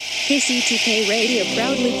KCTK Radio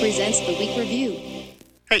proudly presents the Week Review.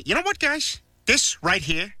 Hey, you know what, guys? This right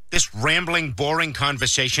here, this rambling, boring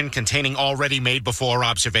conversation containing already made before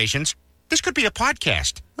observations, this could be a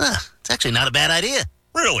podcast. It's actually not a bad idea.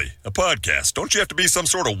 Really? A podcast? Don't you have to be some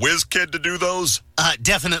sort of whiz kid to do those?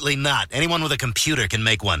 Definitely not. Anyone with a computer can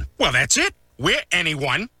make one. Well, that's it. We're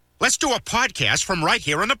anyone. Let's do a podcast from right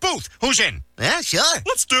here in the booth. Who's in? Yeah, sure.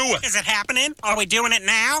 Let's do it. Is it happening? Are we doing it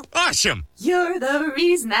now? Awesome. You're the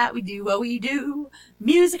reason that we do what we do.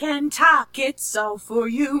 Music and talk, it's all for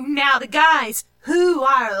you. Now the guys who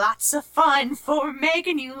are lots of fun for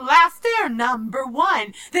making you laugh, they're number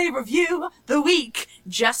one. They review the week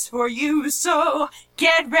just for you. So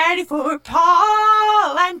get ready for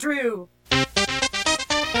Paul and Drew.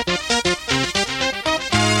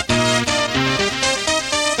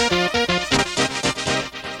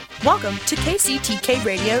 Welcome to KCTK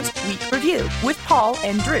Radio's Week Review with Paul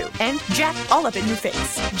and Drew and Jack all up in your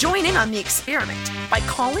face. Join in on the experiment by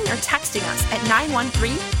calling or texting us at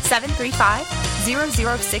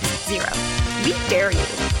 913-735-0060. We dare you.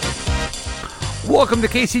 Welcome to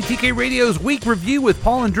KCTK Radio's Week Review with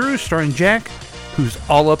Paul and Drew, starring Jack, who's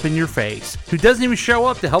all up in your face, who doesn't even show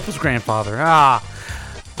up to help his grandfather.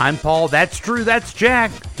 I'm Paul, that's Drew, that's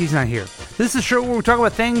Jack. He's not here. This is a show where we talk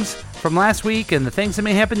about things from last week and the things that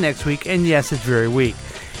may happen next week, and yes, it's very weak.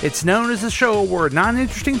 It's known as a show where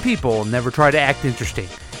non-interesting people never try to act interesting,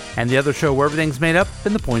 and the other show where everything's made up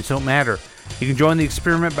and the points don't matter. You can join the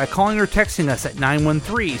experiment by calling or texting us at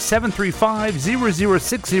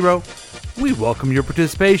 913-735-0060. We welcome your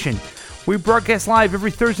participation. We broadcast live every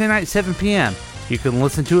Thursday night at 7 p.m. You can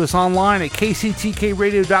listen to us online at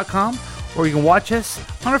kctkradio.com, or you can watch us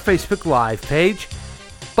on our Facebook Live page.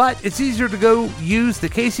 But it's easier to go use the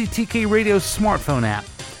KCTK Radio smartphone app.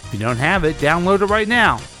 If you don't have it, download it right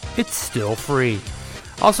now. It's still free.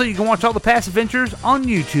 Also, you can watch all the past adventures on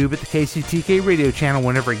YouTube at the KCTK Radio channel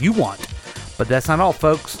whenever you want. But that's not all,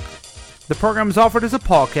 folks. The program is offered as a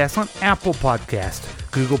podcast on Apple Podcast,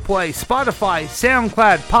 Google Play, Spotify,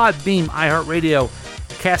 SoundCloud, Podbeam, iHeartRadio,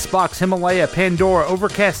 CastBox, Himalaya, Pandora,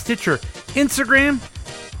 Overcast, Stitcher, Instagram.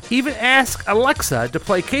 Even ask Alexa to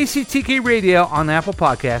play KCTK Radio on Apple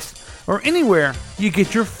Podcasts or anywhere you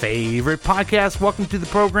get your favorite podcast. Welcome to the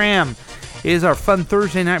program. It is our fun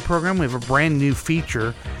Thursday night program. We have a brand new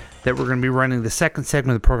feature that we're going to be running the second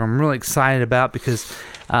segment of the program. I'm really excited about because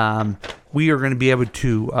we are going to be able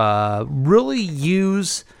to really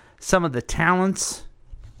use some of the talents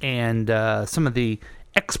and some of the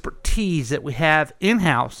expertise that we have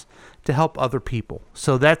in-house to help other people.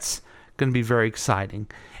 So that's going to be very exciting.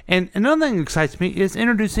 And another thing that excites me is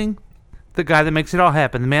introducing the guy that makes it all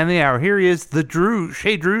happen, the man of the hour. Here he is, the Droosh.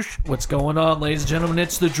 Hey, Droosh. What's going on, ladies and gentlemen?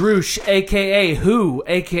 It's the Droosh, a.k.a. who,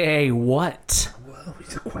 a.k.a. what? Well,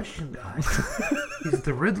 he's a question guy. He's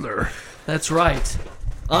the Riddler. That's right.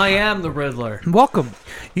 I am the Riddler. Welcome.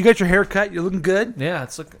 You got your hair cut. You're looking good. Yeah,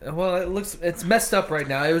 it's messed up right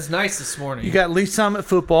now. It was nice this morning. You got Lee Summit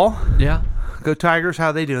football. Yeah. Go Tigers. How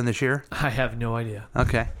are they doing this year? I have no idea.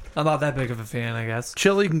 Okay. I'm not that big of a fan, I guess.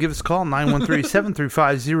 Chili, you can give us a call,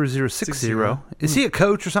 913-735-0060. Is he a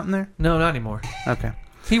coach or something there? No, not anymore. Okay.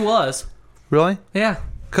 He was. Really? Yeah.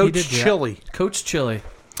 Coach Chili. Coach Chili.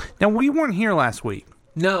 Now, we weren't here last week.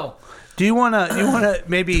 No. Do you want to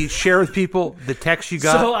maybe share with people the text you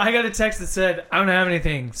got? So I got a text that said, I don't have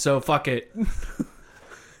anything, so fuck it.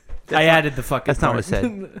 I added the fucking That's not what it said. I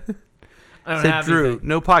don't said, have Drew, anything.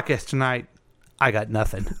 no podcast tonight. I got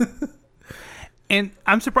nothing. And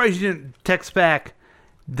I'm surprised you didn't text back.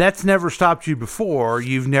 That's never stopped you before.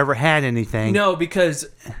 You've never had anything. No, because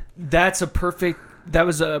that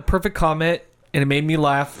was a perfect comment, and it made me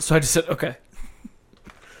laugh. So I just said, okay.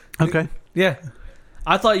 Okay. Yeah.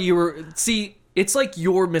 I thought you were... See, it's like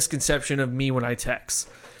your misconception of me when I text.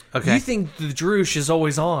 Okay. You think the Droosh is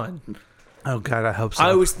always on. Oh, God, I hope so. I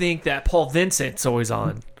always think that Paul Vincent's always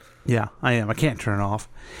on. Yeah, I am. I can't turn it off.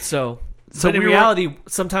 But in reality,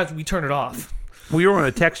 sometimes we turn it off. We were on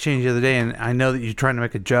a text change the other day, and I know that you're trying to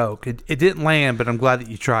make a joke. It didn't land, but I'm glad that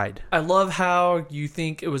you tried. I love how you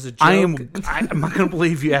think it was a joke. I'm not going to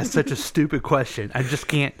believe you asked such a stupid question. I just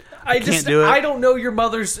can't. I can't do it. I don't know your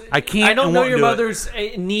mother's. I can't. I don't know your mother's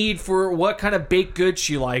need for what kind of baked goods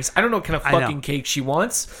she likes. I don't know what kind of fucking cake she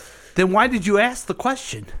wants. Then why did you ask the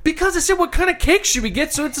question? Because I said, what kind of cake should we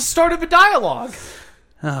get? So it's the start of a dialogue.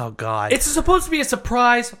 Oh, God. It's supposed to be a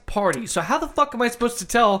surprise party. So how the fuck am I supposed to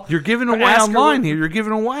tell? You're giving away online here. You're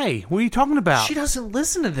giving away. What are you talking about? She doesn't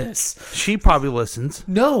listen to this. She probably listens.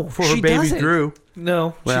 No, for her baby doesn't. Drew.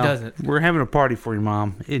 No, she doesn't. We're having a party for your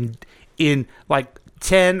mom in like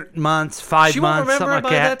 10 months, 5 months, something like that. She won't remember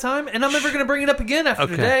by that time, and I'm never going to bring it up again after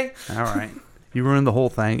today. All right. You ruined the whole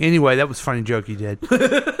thing. Anyway, that was a funny joke you did.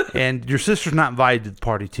 And your sister's not invited to the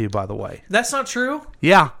party, too, by the way. That's not true.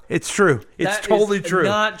 Yeah, it's true. It's That totally is true.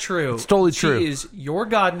 Not true. It's totally true. She is your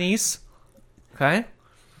godniece. Okay?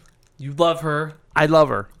 You love her. I love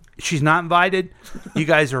her. She's not invited. You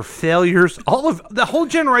guys are failures. All of the whole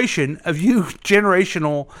generation of you,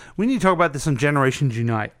 generational. We need to talk about this on Generations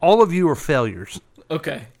Unite. All of you are failures.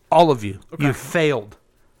 Okay. All of you. You failed.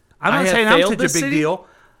 I'm I not have saying I'm failed such a this big city? deal,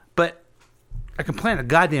 but I can plan a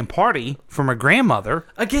goddamn party for my grandmother.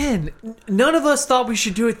 Again, none of us thought we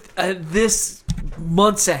should do it this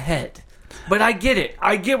months ahead. But I get it.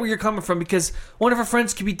 I get where you're coming from because one of her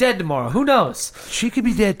friends could be dead tomorrow. Who knows? She could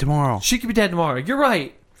be dead tomorrow. She could be dead tomorrow. You're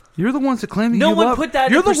right. You're the ones that claim No you one love put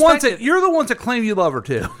that You're in the ones perspective. that you're the ones that claim you love her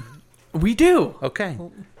too. We do. Okay.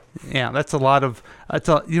 Yeah, that's a lot of.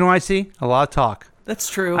 You know what I see? A lot of talk. That's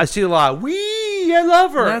true. I see a lot of, I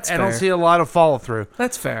love her. That's I don't fair. see a lot of follow through.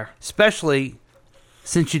 That's fair. Especially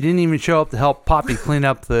since you didn't even show up to help Poppy clean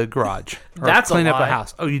up the garage. Or That's clean a up lie. a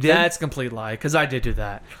house. Oh, you did? That's a complete lie because I did do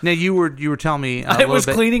that. Now you were telling me I was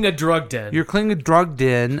cleaning a drug den. You're cleaning a drug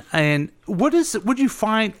den, and what you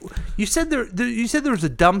find? You said there was a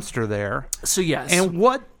dumpster there. So yes. And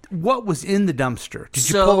what was in the dumpster? Did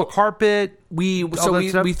you So, pull a carpet? We all that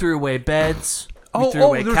stuff? we threw away beds. We Oh, threw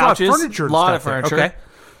away there's a lot of couches. furniture and lot of stuff there. furniture.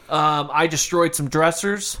 Okay. I destroyed some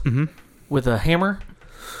dressers with a hammer.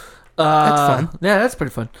 That's fun. Yeah, that's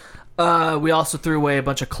pretty fun. We also threw away a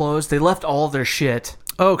bunch of clothes. They left all their shit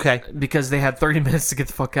Okay. because they had 30 minutes to get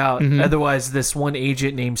the fuck out. Otherwise, this one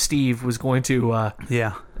agent named Steve was going to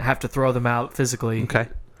Yeah. have to throw them out physically. Okay.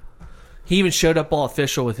 He even showed up all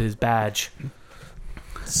official with his badge.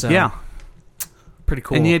 So Yeah. pretty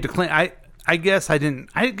cool. And you had to clean. I guess I didn't.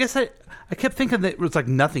 I guess I kept thinking that it was like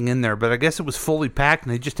nothing in there, but I guess it was fully packed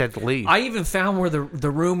and they just had to leave. I even found where the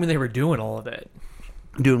room where they were doing all of it.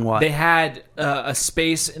 Doing what? They had a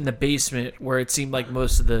space in the basement where it seemed like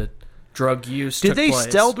most of the drug use Did took they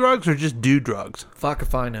place. sell drugs or just do drugs? Fuck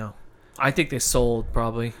if I know. I think they sold,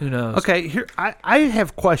 probably. Who knows? Okay, here I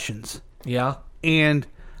have questions, Yeah? and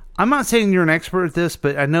I'm not saying you're an expert at this,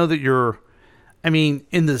 but I know that you're. I mean,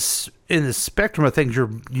 in the spectrum of things,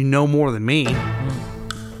 you know more than me.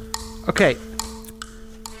 Okay,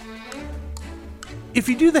 if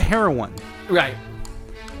you do the heroin, Right.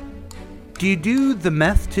 do you do the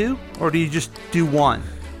meth too, or do you just do one?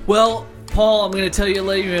 Well, Paul, I'm going to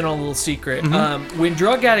let you in on a little secret. Mm-hmm. When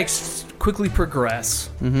drug addicts quickly progress,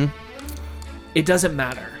 it doesn't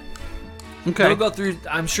matter. Okay, They'll go through.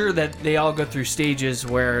 I'm sure that they all go through stages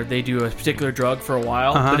where they do a particular drug for a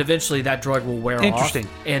while, but eventually that drug will wear Interesting.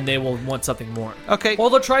 off, and they will want something more. Okay. Well,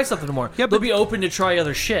 they'll try something more. Yeah, they'll but- be open to try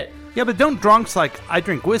other shit. yeah, but don't drunks like I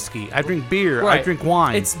drink whiskey, I drink beer, I drink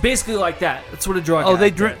wine. It's basically like that. That's what a drug. Oh, they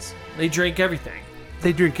addict drink- is. They drink everything.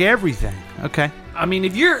 They drink everything. Okay, I mean,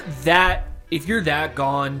 if you're that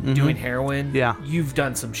gone doing heroin, Yeah. you've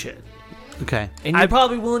done some shit, okay. and you're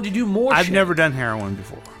probably willing to do more. I've shit. never done heroin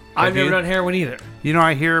before. I've Have never you? done heroin either. You know,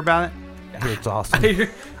 I hear about it. I hear it's awesome.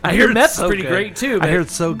 I hear it's meth's so pretty good. great too. I but hear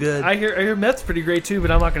it's so good. I hear meth's pretty great too,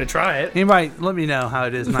 but I'm not going to try it. Anybody, let me know how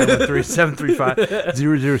it is.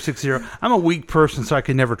 913-735-0060. I'm a weak person, so I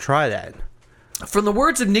could never try that. From the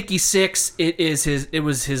words of Nikki Sixx, it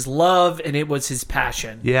was his love and it was his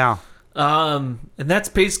passion. Yeah. And that's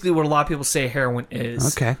basically what a lot of people say heroin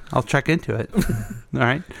is. Okay. I'll check into it. All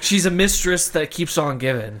right. She's a mistress that keeps on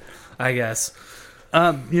giving, I guess.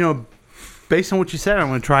 You know, based on what you said, I'm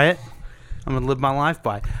going to try it. I'm going to live my life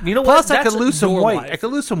by it. You know Plus, what? I could That's lose some your weight. life. I could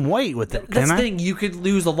lose some weight with it. That's Can the I? thing. You could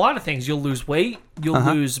lose a lot of things. You'll lose weight. You'll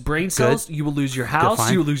lose brain cells. You will lose your house.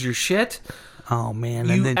 fine. You will lose your shit. Oh, man.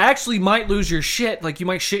 You And then, actually might lose your shit. Like, you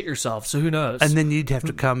might shit yourself. So who knows? and then you'd have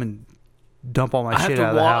to come and dump all my I have shit to out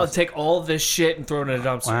of the house. take all of this shit and throw it in a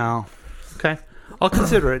dumpster. Wow. Okay. I'll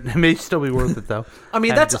consider it. It may still be worth it, though. I mean,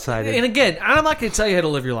 Haven't that's... decided. And again, I'm not going to tell you how to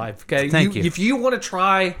live your life, okay? Thank you. If you want to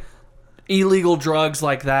try illegal drugs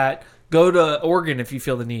like that, go to Oregon if you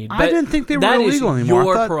feel the need. I But didn't think they were that is illegal anymore. I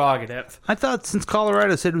your thought- prerogative. I thought since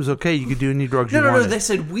Colorado said it was okay, you could do any drugs you No, wanted. they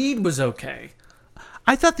said weed was okay.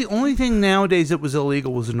 I thought the only thing nowadays that was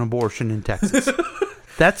illegal was an abortion in Texas.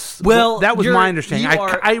 That was my understanding.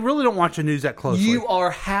 I really don't watch the news that closely. You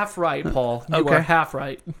are half right, Paul. You Okay. are half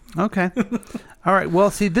right. Okay. All right.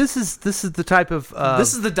 Well, see, this is the type of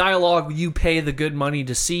This is the dialogue you pay the good money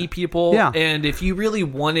to see, people. Yeah. And if you really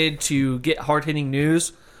wanted to get hard-hitting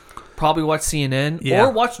news, probably watch CNN Yeah.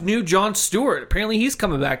 or watch new Jon Stewart. Apparently he's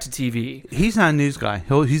coming back to TV. he's not a news guy.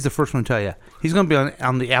 He's the first one to tell you. He's going to be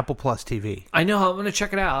on the Apple Plus TV. I know. I'm going to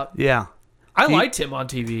check it out. Yeah. I Do you- liked him on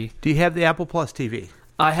TV. Do you have the Apple Plus TV?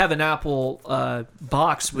 I have an Apple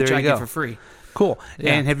box, which There I you get go. for free. Cool.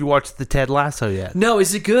 Yeah. And have you watched the Ted Lasso yet? No,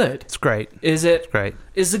 is it good? It's great. Is it? Great.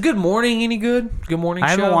 Is the Good Morning any good? Good Morning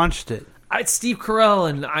I show? haven't watched it. It's Steve Carell,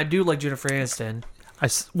 and I do like Jennifer Aniston. I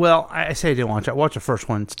say I didn't watch it. I watched the first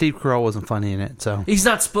one. Steve Carell wasn't funny in it, so. He's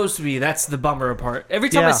not supposed to be. That's the bummer part. Every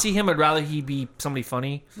time I Yeah. see him, I'd rather he be somebody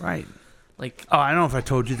funny. Right. Like, Oh, I don't know if I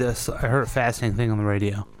told you this. I heard a fascinating thing on the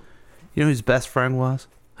radio. You know who his best friend was?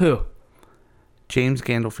 who? James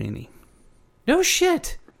Gandolfini. No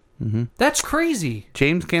shit. Mm-hmm. That's crazy.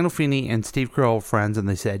 James Gandolfini and Steve Carell were friends, and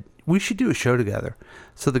they said, we should do a show together.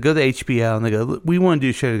 So they go to HBO, and they go, "Look, we want to do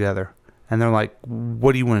a show together. And they're like,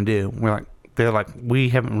 what do you want to do? They're like, we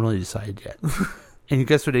haven't really decided yet. And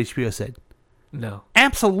guess what HBO said? No.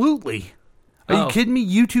 Absolutely. Are Oh. you kidding me?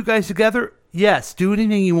 You two guys together? Yes, do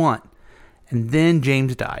anything you want. And then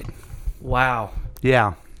James died. Wow.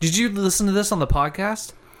 Yeah. Did you listen to this on the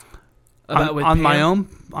podcast? With on Pam?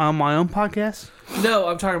 my own podcast? No,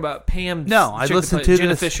 I'm talking about Pam. No, I listened to Jenna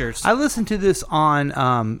this. Fisher's. I listened to this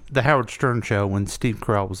on the Howard Stern show when Steve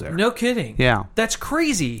Carell was there. No kidding. Yeah. That's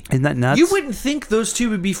crazy. Isn't that nuts? You wouldn't think those two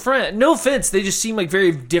would be friends. No offense, they just seem like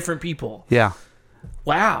very different people. Yeah.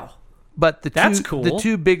 Wow. But That's cool. The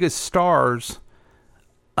two biggest stars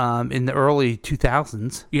in the early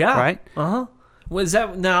 2000s. Yeah. Right? Uh-huh. Was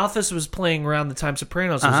that The Office was playing around the time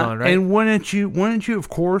Sopranos was Uh-huh. on, right? And wouldn't you of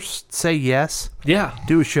course say yes? Yeah.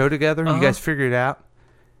 Do a show together? Uh-huh. You guys figure it out?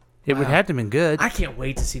 It would have to have been good. I can't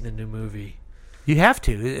wait to see the new movie. You have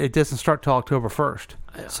to. It doesn't start till October 1st.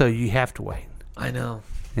 So you have to wait. I know.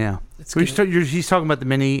 Yeah. It's He's talking about the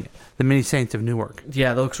mini Saints of Newark.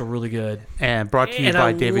 Yeah, that looks really good. And brought to you And by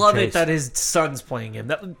I David love Chase. it that his son's playing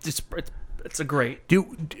him. It's a great.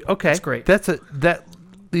 Okay. That's great. That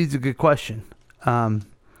leads a good question.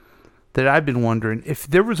 That I've been wondering, if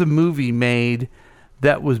there was a movie made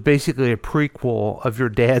that was basically a prequel of your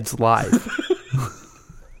dad's life.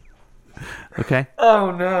 Okay.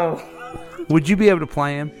 Oh no. Would you be able to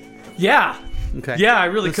play him? Yeah. Okay. Yeah, I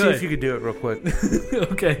really Let's could. see if you could do it real quick.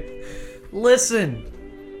 Okay. Listen,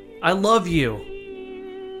 I love you.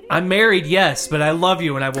 I'm married, yes, but I love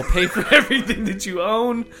you and I will pay for everything that you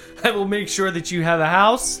own. I will make sure that you have a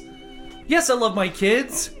house. Yes, I love my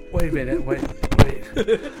kids. Wait a minute. Wait.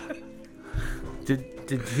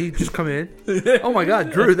 Did he just come in? Oh my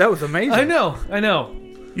God, Drew, that was amazing. I know.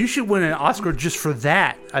 You should win an Oscar just for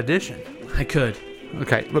that audition. I could.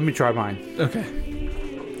 Okay, let me try mine. Okay.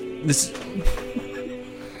 This.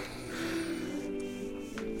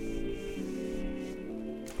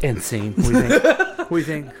 End scene. What do you think? What do you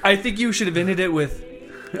think? I think you should have ended it with.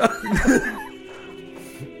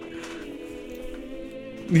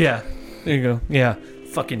 Yeah. There you go. Yeah.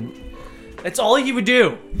 Fucking. That's all he would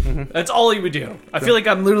do. Mm-hmm. That's all he would do. I feel like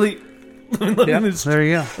I'm literally. There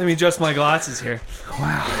you go. Let me adjust my glasses here.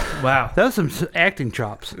 Wow. That was some acting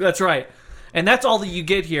chops. That's right. And that's all that you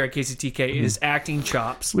get here at KCTK is acting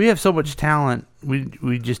chops. We have so much talent, we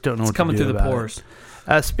just don't know what coming to do through the about pores.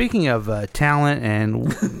 it. Speaking of talent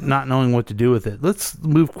and not knowing what to do with it, let's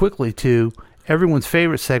move quickly to everyone's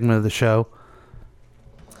favorite segment of the show,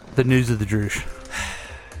 the News of the Droosh.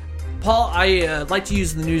 Paul, I like to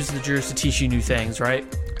use the news of the jurors to teach you new things, right?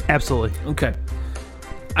 Absolutely. Okay.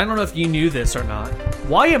 I don't know if you knew this or not.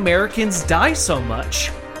 Why Americans die so much?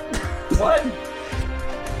 What?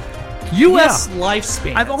 U.S.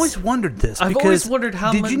 lifespan. I've always wondered this. I've because always wondered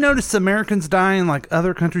how Did many- you notice Americans die and like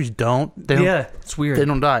other countries don't? They don't. Yeah, it's weird. They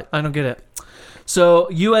don't die. I don't get it. So,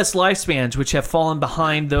 U.S. lifespans, which have fallen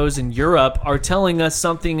behind those in Europe, are telling us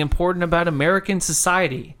something important about American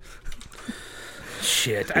society.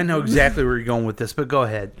 Shit, I know exactly where you're going with this, but go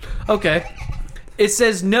ahead. Okay. It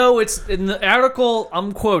says, no, it's in the article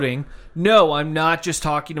I'm quoting, no, I'm not just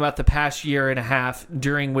talking about the past year and a half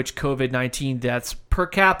during which COVID-19 deaths per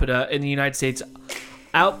capita in the United States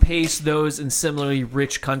outpaced those in similarly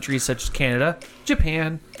rich countries such as Canada,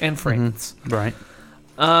 Japan, and France. Right.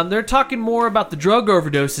 They're talking more about the drug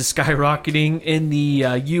overdoses skyrocketing in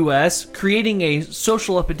the U.S., creating a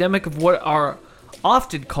social epidemic of what are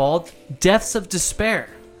often called deaths of despair.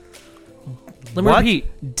 Let me What?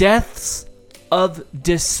 repeat. Deaths of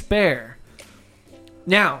despair.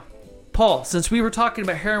 Now, Paul, since we were talking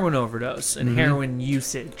about heroin overdose and heroin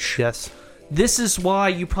usage, Yes. this is why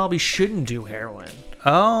you probably shouldn't do heroin.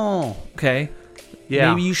 Oh. Okay?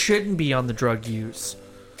 Yeah. Maybe you shouldn't be on the drug use.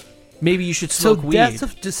 Maybe you should So smoke weed. deaths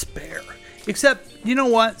of despair. Except, you know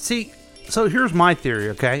what? See, so here's my theory,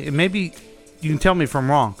 okay? And maybe you can tell me if I'm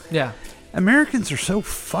wrong. Yeah. Americans are so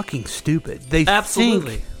fucking stupid. They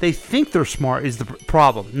Absolutely. think they're smart is the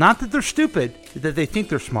problem. Not that they're stupid, that they think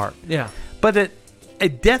they're smart. Yeah. But a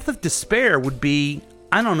death of despair would be,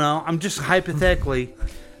 I don't know, I'm just hypothetically,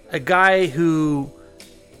 a guy who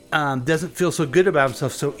doesn't feel so good about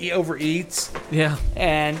himself, so he overeats Yeah.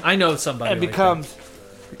 and I know somebody and like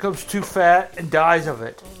becomes too fat and dies of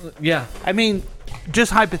it. that. Yeah. I mean,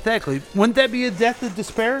 just hypothetically, wouldn't that be a death of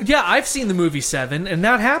despair? Yeah, I've seen the movie Seven, and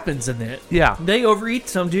that happens in it. Yeah. They overeat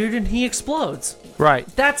some dude, and he explodes. Right.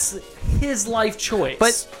 That's his life choice.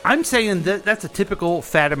 But I'm saying that that's a typical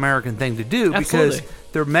fat American thing to do Absolutely. because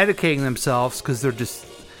they're medicating themselves because they're just.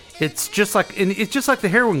 It's just like the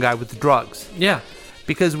heroin guy with the drugs. yeah.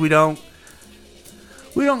 Because we don't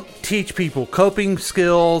teach people coping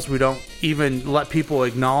skills. We don't even let people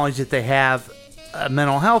acknowledge that they have a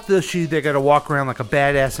mental health issue. They got to walk around like a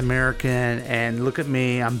badass American and look at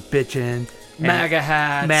me, I'm bitching. MAGA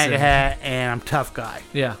hats. And I'm tough guy.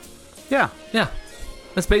 Yeah. Yeah. Yeah.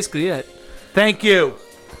 That's basically it. Thank you.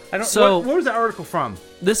 So- what was the article from?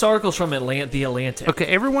 This article's from The Atlantic. Okay,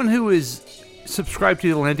 everyone who is subscribed to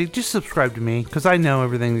the Atlantic, just subscribe to me because I know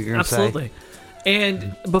everything that you're going to say. Absolutely.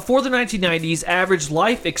 And before the 1990s, average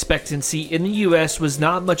life expectancy in the U.S. was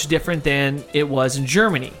not much different than it was in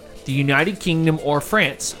Germany, the United Kingdom, or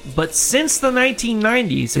France. But since the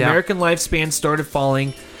 1990s, Yeah. American lifespans started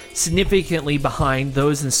falling significantly behind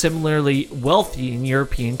those in similarly wealthy in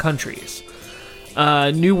European countries.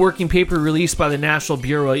 A new working paper released by the National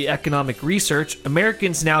Bureau of Economic Research,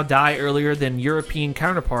 Americans now die earlier than European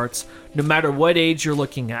counterparts, no matter what age you're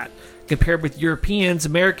looking at. Compared with Europeans,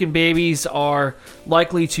 American babies are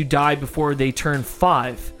likely to die before they turn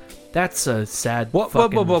 5. That's a sad Whoa.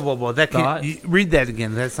 That thought. read that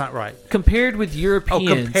again. That's not right. Compared with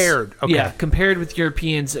Europeans... compared. Okay. Yeah, compared with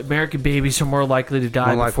Europeans, American babies are more likely to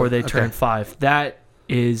die More before likely, they turn okay. 5. That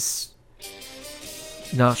is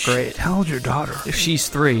not great. How old's your daughter? She's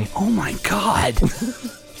 3. Oh my God.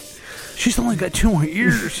 She's only got 2 more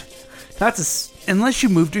years. Unless you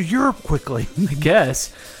move to Europe quickly. I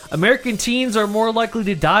guess. American teens are more likely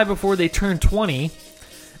to die before they turn 20.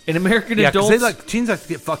 And American Yeah, because adults... teens like to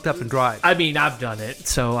get fucked up and drive. I mean, I've done it,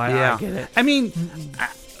 so I get it. I mean,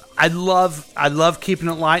 I love keeping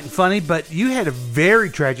it light and funny, but you had a very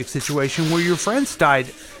tragic situation where your friends died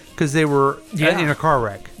because they were in a car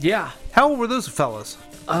wreck. Yeah. How old were those fellas?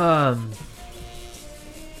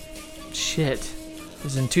 Shit. It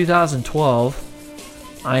was in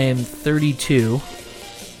 2012. I am 32.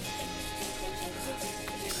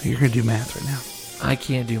 You're going to do math right now. I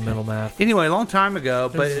can't do mental math. Anyway, a long time ago,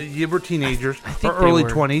 but you were teenagers I think or they early were.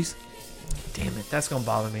 20s. Damn it, that's gonna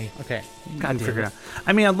bother me. Okay, God damn figure it. it out.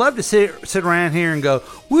 I mean, I'd love to sit around here and go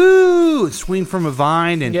woo, and swing from a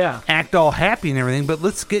vine and act all happy and everything. But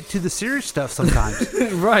let's get to the serious stuff sometimes.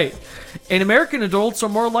 Right. And American adults are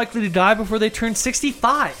more likely to die before they turn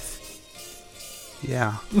 65.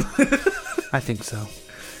 Yeah, I think so.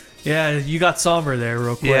 Yeah, you got somber there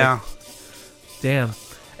real quick. Yeah. Damn.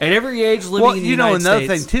 At every age living in the United another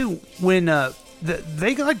States. thing too, when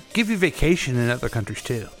they like give you vacation in other countries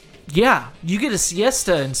too. Yeah, you get a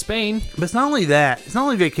siesta in Spain. But it's not only that. It's not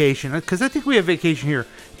only vacation, because I think we have vacation here.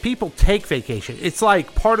 People take vacation. It's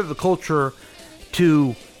like part of the culture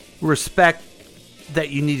to respect that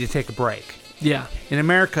you need to take a break. Yeah. In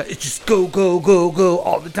America, it's just go, go, go, go,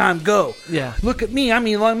 all the time, go. Yeah. Look at me, I'm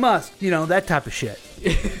Elon Musk. You know, that type of shit.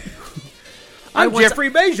 I I'm want Jeffrey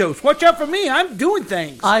Bezos. Watch out for me. I'm doing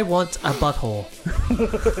things. I want a butthole.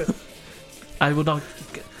 I will not...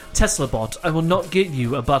 Tesla bot, I will not get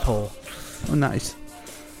you a butthole. Oh, nice.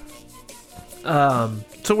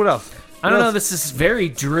 So what else? I don't know. This is very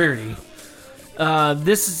dreary.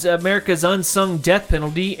 This is America's unsung death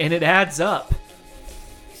penalty, and it adds up.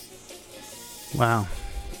 Wow.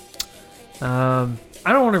 I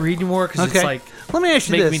don't want to read anymore because it's like let me ask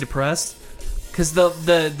you making this. me depressed. Because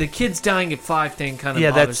the kids dying at 5 thing kind of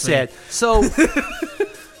bothers that's me. sad. So,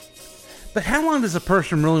 but how long does a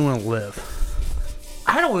person really want to live?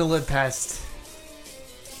 I don't want to live past.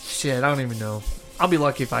 Shit, I don't even know. I'll be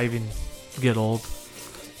lucky if I even get old.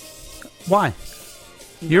 Why?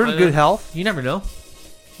 You're in good health. You never know.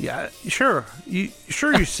 Yeah, sure. You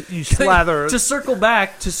slather. To circle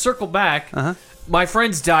back. Uh-huh. My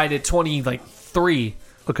friends died at 23.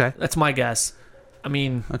 Okay. That's my guess. I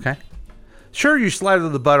mean, Okay. Sure, you slather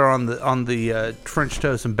the butter on the French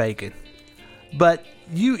toast and bacon, but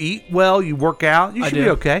you eat well. You work out. You should be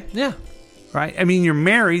okay. Yeah. Right. I mean, you're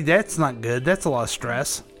married. That's not good. That's a lot of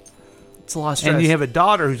stress. It's a lot of stress. And you have a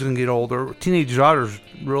daughter who's going to get older. Teenage daughter's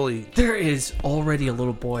really. There is already a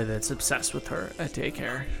little boy that's obsessed with her at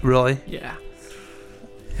daycare. Really? Yeah.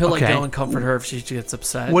 He'll Okay. go and comfort her if she gets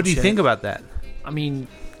upset. What do you think about that? I mean,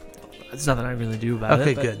 there's nothing I really do about it.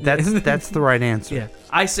 Okay, but- good. That's the right answer. Yeah.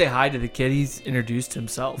 I say hi to the kid. He's introduced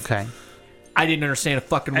himself. Okay. I didn't understand a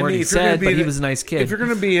fucking I word mean, he if you're gonna said, be but in he a- was a nice kid. If you're going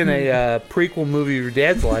to be in a prequel movie of your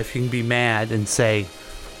dad's life, you can be mad and say,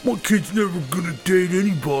 my kid's never gonna date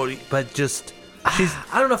anybody. But just, she's.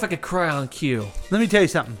 I don't know if I could cry on cue. Let me tell you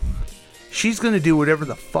something. She's gonna do whatever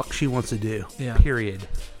the fuck she wants to do. Yeah. Period.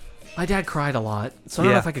 My dad cried a lot, so I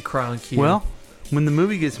don't know if I could cry on cue. Well, when the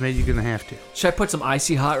movie gets made, you're gonna have to. Should I put some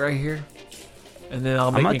Icy Hot right here? And then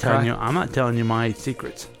I'll make me cry? I'm not telling you my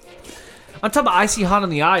secrets. I'm talking about Icy Hot on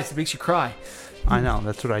the eyes that makes you cry. I know.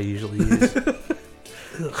 That's what I usually use.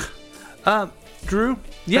 Drew,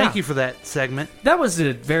 thank you for that segment. That was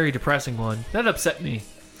a very depressing one. That upset me.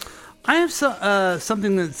 I have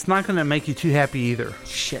something that's not going to make you too happy either.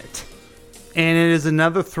 Shit. And it is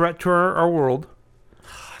another threat to our world.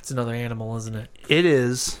 It's another animal, isn't it? It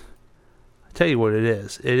is. I'll tell you what it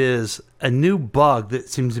is. It is a new bug that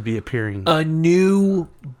seems to be appearing. A new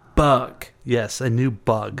bug. Yes, a new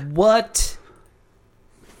bug. What?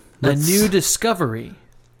 A new discovery.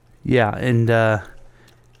 Yeah, and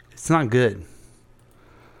it's not good.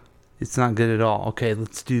 It's not good at all. Okay,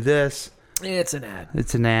 let's do this. It's an ad.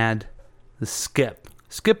 It's an ad. The skip.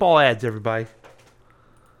 Skip all ads, everybody.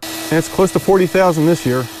 And it's close to 40,000 this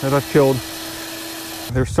year that I've killed.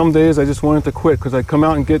 There's some days I just wanted to quit because I'd come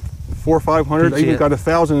out and get 400 or 500. I even got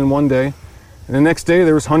 1,000 in one day. And the next day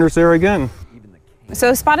there was hundreds there again.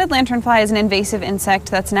 So spotted lanternfly is an invasive insect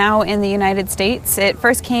that's now in the United States. It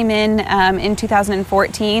first came in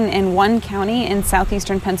 2014 in one county in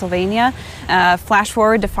southeastern Pennsylvania. Flash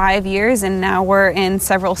forward to 5 years and now we're in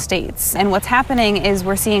several states. And what's happening is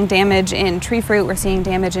we're seeing damage in tree fruit, we're seeing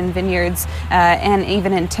damage in vineyards, and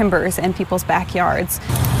even in timbers in people's backyards.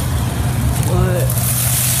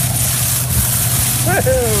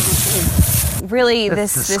 Really,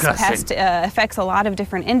 this pest affects a lot of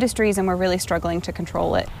different industries, and we're really struggling to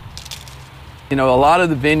control it. You know, a lot of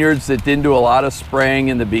the vineyards that didn't do a lot of spraying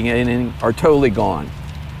in the beginning are totally gone.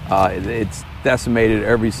 It's decimated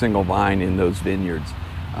every single vine in those vineyards.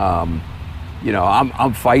 You know,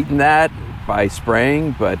 I'm fighting that by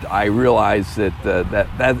spraying, but I realize that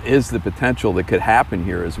that is the potential that could happen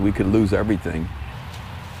here, is we could lose everything.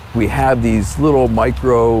 We have these little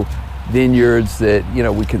micro vineyards that, you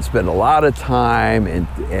know, we can spend a lot of time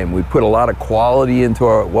and we put a lot of quality into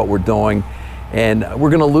what we're doing, and we're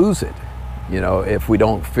going to lose it, you know, if we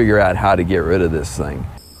don't figure out how to get rid of this thing.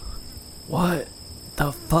 What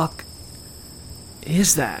the fuck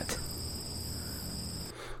is that?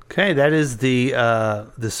 Okay, that is the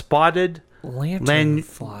spotted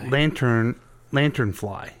lanternfly.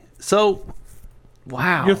 So,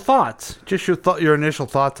 wow. Your thoughts? Just your initial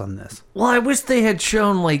thoughts on this. Well, I wish they had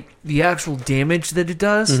shown like the actual damage that it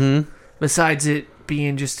does, besides it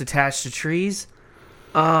being just attached to trees.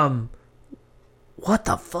 What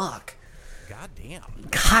the fuck? God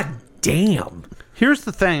damn. Here's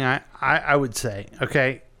the thing I would say,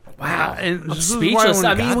 okay? Wow. And I'm speechless.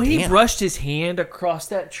 I mean, when he brushed his hand across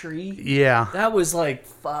that tree, yeah, that was like,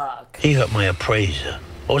 fuck. He hurt my appraiser.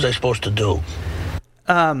 What was I supposed to do?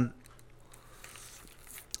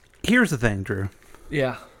 Here's the thing, Drew.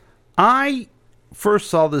 Yeah. I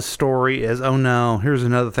first saw this story as, oh no, here's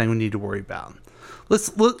another thing we need to worry about. Let's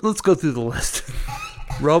go through the list.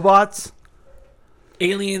 Robots.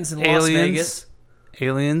 Aliens in Las Vegas.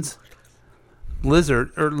 Aliens.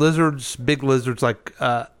 Lizards, big lizards like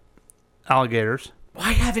alligators.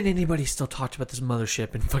 Why haven't anybody still talked about this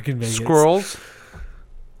mothership in fucking Vegas? Squirrels.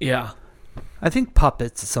 Yeah. I think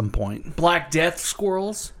puppets at some point. Black Death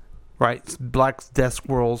squirrels. Right, Black Death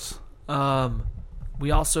squirrels. We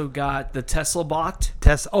also got the Tesla bot.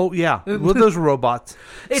 Oh, yeah. Well, those are robots.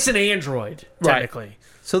 It's an android, technically. Right.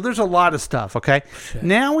 So there's a lot of stuff, okay? Shit.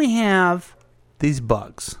 Now we have these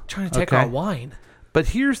bugs. Trying to take our wine. But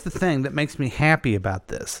here's the thing that makes me happy about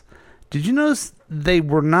this. Did you notice they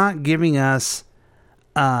were not giving us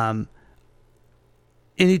any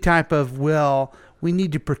type of, well, we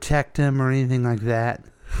need to protect them or anything like that?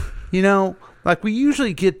 You know, like we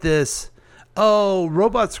usually get this, oh,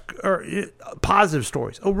 robots are positive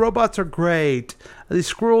stories. Oh, robots are great. These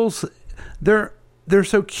squirrels, they're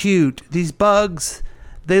so cute. These bugs,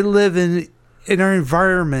 they live in our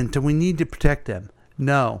environment and we need to protect them.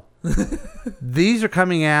 No. These are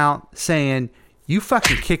coming out saying, you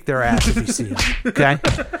fucking kick their ass if you see them. Okay?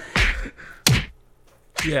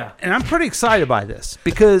 Yeah. And I'm pretty excited by this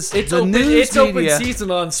because it's open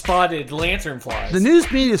season on spotted lanternflies. The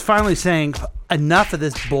news media is finally saying, enough of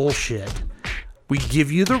this bullshit. We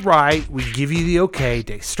give you the right, we give you the okay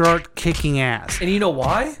to start kicking ass. And you know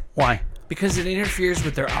why? Why? Because it interferes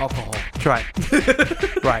with their alcohol. That's right.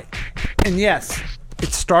 Right. And yes, it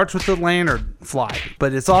starts with the lanternfly,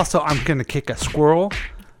 but it's also, I'm going to kick a squirrel.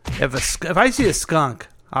 If I see a skunk,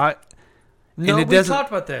 we talked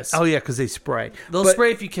about this. Oh, yeah, because they spray. They'll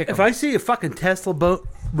spray if you kick them. If I see a fucking Tesla boat,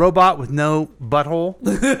 robot with no butthole,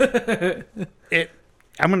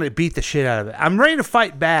 I'm going to beat the shit out of it. I'm ready to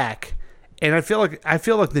fight back, and I feel like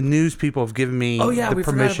the news people have given me the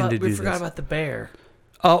permission to do this. We forgot about the bear.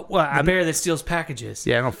 Oh, well, the bear that steals packages.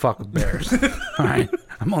 Yeah, I don't fuck with bears. All right,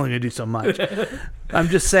 I'm only going to do so much. I'm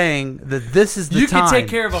just saying that this is the time. You can take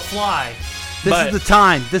care of a fly. This is the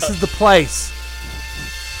time. This is the place.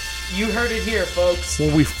 You heard it here, folks.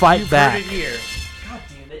 Where we fight back. You heard it here. God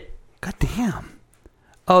damn it. God damn.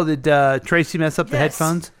 Oh, did Tracy mess up the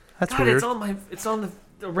headphones? That's weird. It's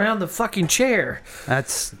around the fucking chair.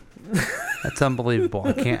 That's unbelievable.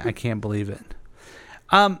 I can't believe it.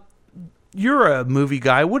 You're a movie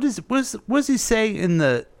guy. What does he say in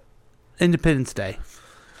the Independence Day?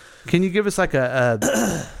 Can you give us like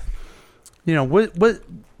a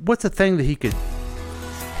what's a thing that he could?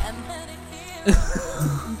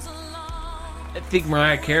 I think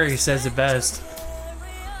Mariah Carey says it best.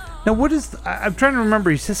 Now, I'm trying to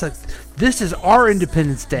remember. He says like, "This is our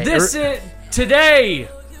Independence Day." Today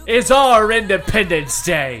is our Independence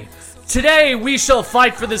Day. Today we shall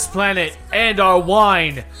fight for this planet and our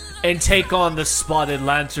wine, and take on the spotted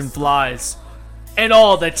lanternflies, and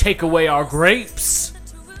all that take away our grapes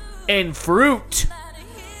and fruit.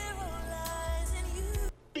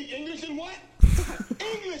 English and what?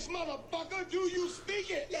 English, motherfucker. Do you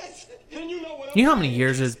speak it? Yes. And you know what? You know how many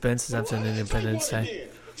years it's been since I've done Independence Day?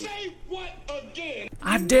 Say what again?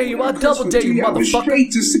 I dare you. I double dare you, motherfucker.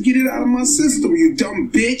 Straight just to get it out of my system, you dumb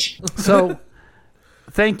bitch. So,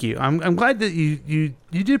 thank you. I'm glad that you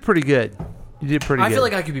did pretty good. You did pretty good. I feel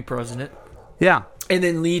like I could be president. Yeah. And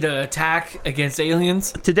then lead an attack against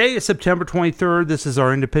aliens. Today is September 23rd. This is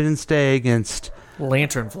our Independence Day against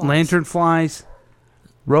lanternflies,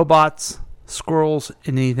 robots, squirrels,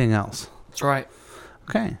 and anything else. That's right.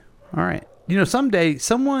 Okay. All right. You know, someday is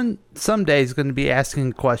going to be asking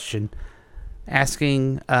a question,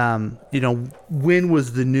 when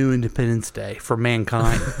was the new Independence Day for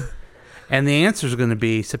mankind? And the answer is going to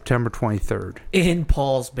be September 23rd. In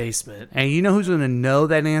Paul's basement. And you know who's going to know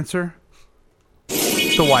that answer?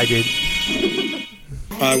 The Why Dude.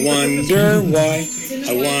 I wondered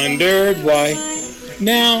why.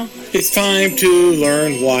 Now it's time to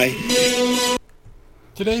learn why.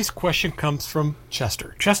 Today's question comes from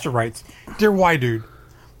Chester. Chester writes, Dear Why Dude,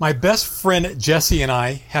 my best friend Jesse and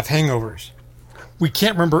I have hangovers. We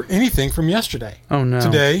can't remember anything from yesterday. Oh, no.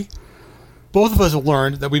 Today, both of us have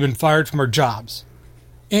learned that we've been fired from our jobs.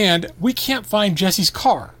 And we can't find Jesse's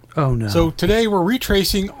car. Oh, no. So today we're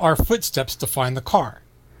retracing our footsteps to find the car.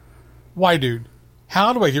 Why, dude,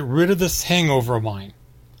 how do I get rid of this hangover of mine?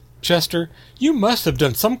 Chester, you must have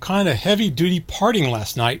done some kind of heavy-duty partying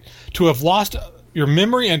last night to have lost your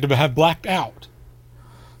memory and to have blacked out.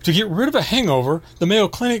 To get rid of a hangover, the Mayo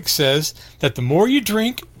Clinic says that the more you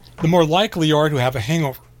drink, the more likely you are to have a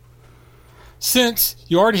hangover. Since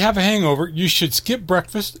you already have a hangover, you should skip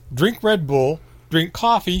breakfast, drink Red Bull, drink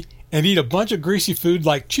coffee, and eat a bunch of greasy food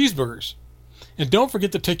like cheeseburgers. And don't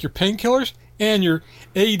forget to take your painkillers and your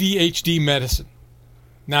ADHD medicine.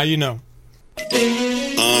 Now you know.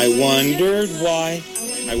 I wondered why.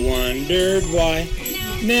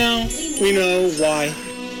 Now we know why.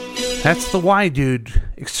 That's the Why Dude,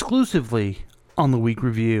 exclusively on the Week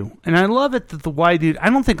Review. And I love it that the Why Dude,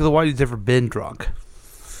 I don't think the Why Dude's ever been drunk.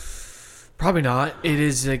 Probably not. It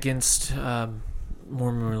is against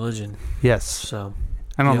Mormon religion. Yes. So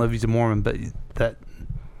I don't know if he's a Mormon, but that...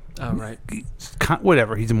 Oh, right.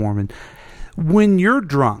 Whatever, he's a Mormon. When you're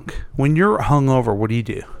drunk, when you're hungover, what do you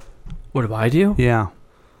do? What do I do? Yeah.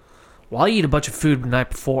 Well, I eat a bunch of food the night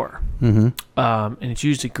before. Mm-hmm. And it's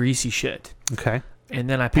usually greasy shit. Okay. And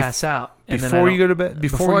then I pass out. And before you go to bed?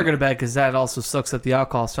 Before I go to bed, because that also sucks up the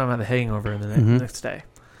alcohol, so I don't have a hangover the next day.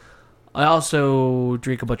 I also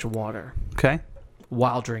drink a bunch of water. Okay.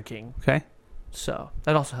 While drinking. Okay. So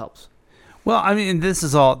that also helps. Well, I mean,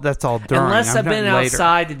 that's all during. Unless I've been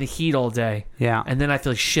outside in the heat all day. Yeah. And then I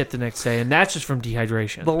feel like shit the next day, and that's just from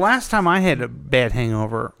dehydration. The last time I had a bad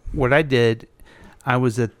hangover, what I did, I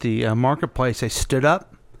was at the marketplace. I stood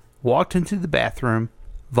up, walked into the bathroom,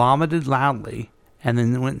 vomited loudly, and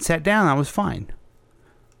then went and sat down. I was fine.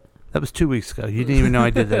 That was 2 weeks ago. You didn't even know I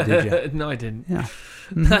did that, did you? No, I didn't. Yeah.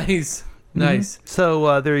 Nice. Nice.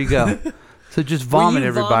 So there you go. So just vomit,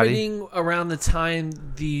 everybody. Were you vomiting around the time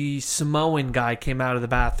the Samoan guy came out of the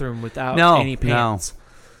bathroom without any pants? No.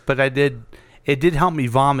 But I did. It did help me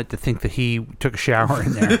vomit to think that he took a shower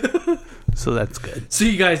in there. So that's good. So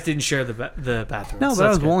you guys didn't share the bathroom? No, but I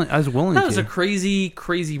was willing. I was willing. That was a crazy,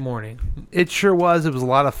 crazy morning. It sure was. It was a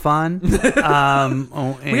lot of fun. We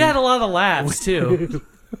had a lot of laughs too.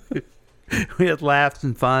 We had laughs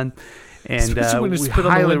and fun. And Especially when we it's put on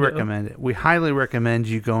the highly window. recommend it. We highly recommend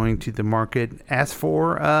you going to the market. Ask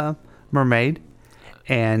for Mermaid,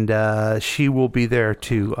 and she will be there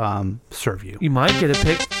to serve you. You might get a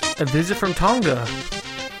visit from Tonga.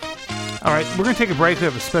 All right, we're going to take a break. We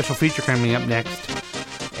have a special feature coming up next.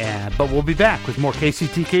 But we'll be back with more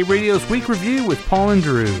KCTK Radio's Week Review with Paul and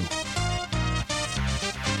Drew.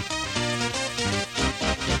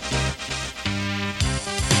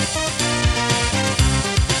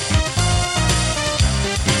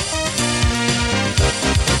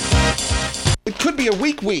 It could be a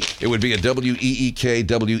week. It would be a W-E-E-K,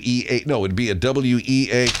 W-E-A... No, it'd be a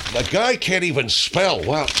W-E-A... The guy can't even spell.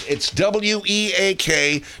 Wow. It's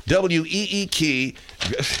W-E-A-K, W-E-E-K...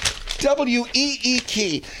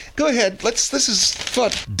 W-E-E-K. Go ahead. This is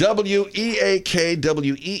fun. W-E-A-K,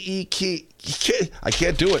 W-E-E-K... I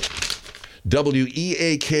can't do it.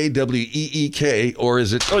 W-E-A-K, W-E-E-K, or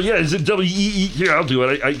is it... Oh, yeah, is it W-E-E? Here, I'll do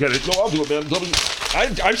it. I get it. No, I'll do it, man.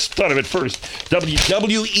 I thought of it first.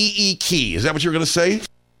 W-E-E-K. Is that what you were going to say?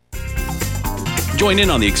 Join in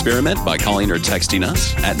on the experiment by calling or texting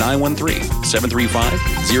us at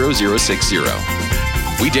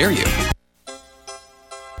 913-735-0060. We dare you.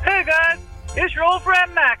 Hey guys, it's your old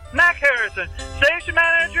friend Mac Harrison, station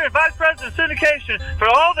manager and vice president of syndication for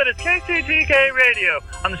all that is KCTK Radio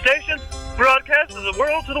on the station's broadcast of the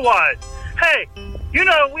world to the wide. Hey, you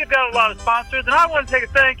know we've got a lot of sponsors, and I want to take a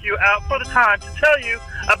thank you out for the time to tell you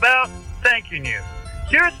about thanking you.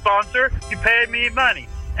 You're a sponsor, you pay me money,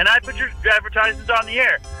 and I put your advertisements on the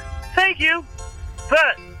air. Thank you.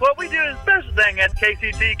 But what we do is a special thing at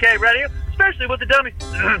KCTK Radio, especially with the dummies,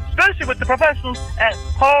 especially with the professionals at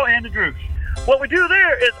Paul and the Droosh. What we do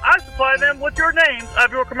there is I supply them with your names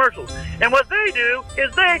of your commercials. And what they do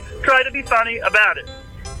is they try to be funny about it.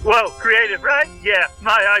 Whoa, creative, right? Yeah,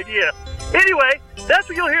 my idea. Anyway, that's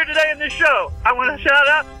what you'll hear today in this show. I want to shout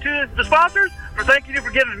out to the sponsors for thanking you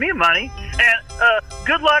for giving me money. And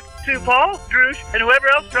good luck to Paul, Droosh, and whoever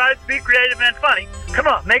else tries to be creative and funny. Come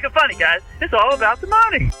on, make it funny, guys. It's all about the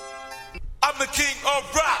money. I'm the king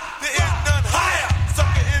of rock, there is none higher.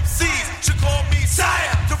 Sucker MCs should call me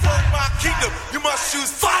sire. To run my kingdom, you must choose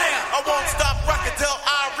fire. I won't stop rocking till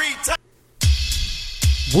I retire.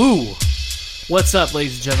 Woo! What's up,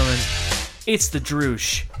 ladies and gentlemen? It's the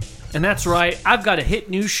Droosh. And that's right, I've got a hit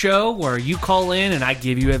new show where you call in and I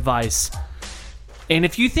give you advice. And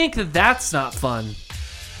if you think that that's not fun,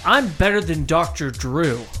 I'm better than Dr.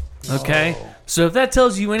 Drew, okay? Oh. So if that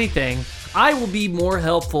tells you anything, I will be more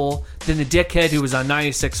helpful than the dickhead who was on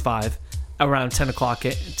 96.5 around 10 o'clock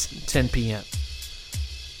at 10 p.m.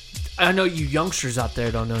 I know you youngsters out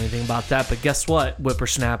there don't know anything about that, but guess what,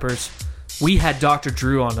 whippersnappers? We had Dr.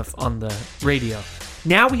 Drew on the radio.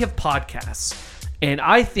 Now we have podcasts. And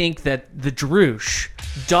I think that the Droosh,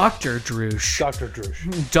 Dr. Droosh,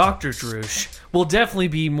 will definitely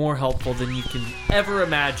be more helpful than you can ever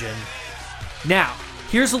imagine. Now,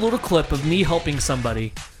 here's a little clip of me helping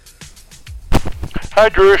somebody. Hi,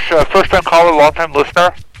 Droosh. First-time caller, long-time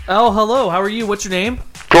listener. Oh, hello. How are you? What's your name?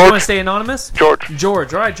 George. You want to stay anonymous? George. All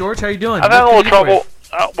right, George. How you doing? I'm having a little trouble.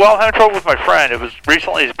 I'm having trouble with my friend. It was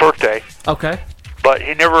recently his birthday. Okay. But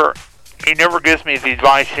he never gives me the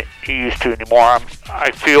advice he used to anymore.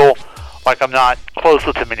 I feel like I'm not close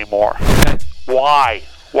with him anymore. Okay. Why,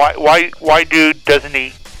 dude, doesn't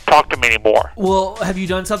he talk to me anymore? Well, have you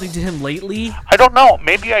done something to him lately? I don't know.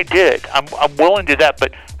 Maybe I did. I'm willing to do that.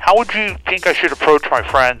 But how would you think I should approach my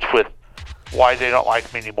friends with why they don't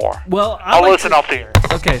like me anymore? Well, I'll listen off the air.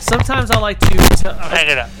 Okay. Sometimes I like to. Hang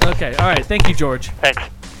it up. Okay. All right. Thank you, George. Thanks.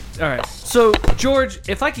 All right. So, George,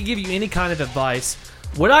 if I could give you any kind of advice,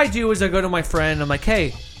 what I do is I go to my friend. I'm like,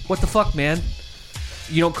 hey, what the fuck, man?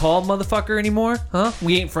 You don't call motherfucker anymore? Huh?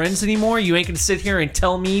 We ain't friends anymore? You ain't gonna sit here and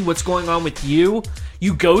tell me what's going on with you?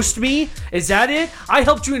 You ghost me? Is that it? I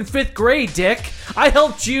helped you in 5th grade, dick. I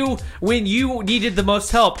helped you when you needed the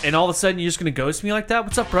most help, and all of a sudden you're just gonna ghost me like that?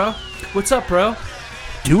 What's up, bro?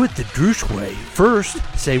 Do it the Droosh way. First,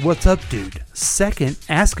 say, what's up, dude? Second,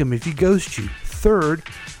 ask him if he ghosts you. Third,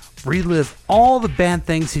 relive all the bad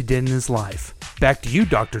things he did in his life. Back to you,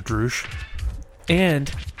 Dr. Droosh.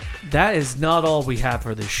 And that is not all we have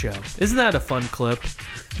for this show. Isn't that a fun clip?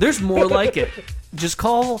 There's more like it. Just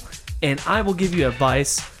call and I will give you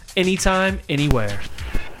advice anytime, anywhere.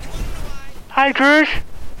 Hi, Droosh.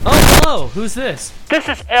 Oh, hello. Who's this? This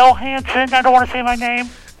is L. Hansen. I don't want to say my name.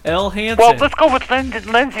 L. Hansen. Well, let's go with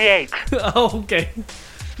Lindsay H. Oh, okay.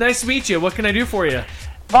 Nice to meet you. What can I do for you?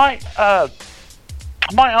 My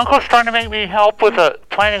uncle's trying to make me help with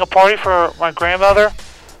planning a party for my grandmother,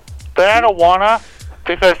 but I don't wanna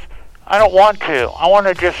because I don't want to. I want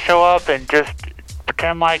to just show up and just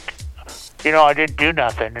pretend like I didn't do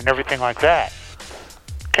nothing and everything like that.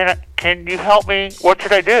 Can you help me? What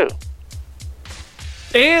should I do?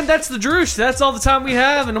 And that's the Droosh. That's all the time we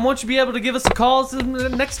have, and I want you to be able to give us a call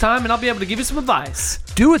next time, and I'll be able to give you some advice.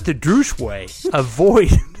 Do it the Droosh way.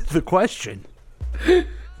 Avoid the question.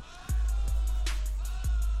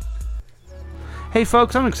 Hey,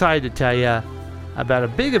 folks, I'm excited to tell you about a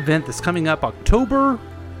big event that's coming up October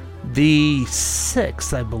the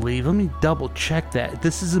 6th, I believe. Let me double check that.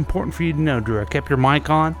 This is important for you to know, Drew. I kept your mic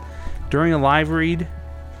on during a live read.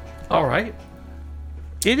 All right.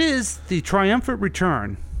 It is the triumphant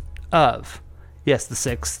return of, yes, the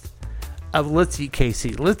 6th, of Let's Eat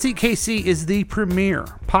KC. Let's Eat KC is the premier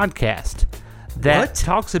podcast that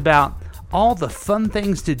talks about all the fun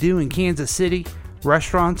things to do in Kansas City,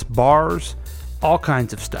 restaurants, bars, all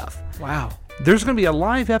kinds of stuff. Wow. There's going to be a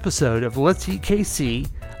live episode of Let's Eat KC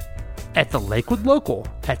at the Lakewood Local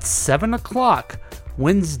at 7 o'clock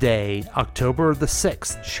Wednesday, October the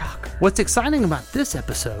 6th. Shocker. What's exciting about this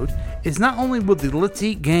episode is not only will the Let's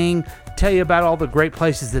Eat gang tell you about all the great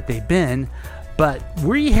places that they've been, but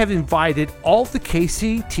we have invited all the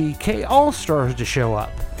KCTK All-Stars to show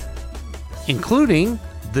up, including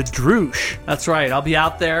the Droosh. That's right. I'll be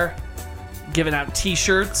out there giving out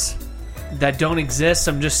T-shirts that don't exist.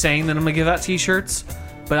 I'm just saying that I'm going to give out T-shirts,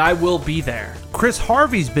 but I will be there. Chris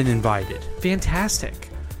Harvey's been invited. Fantastic.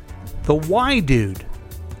 The Y Dude.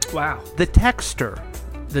 Wow. The Texter.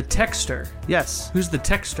 The Texter? Yes. Who's the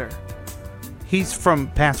Texter? He's from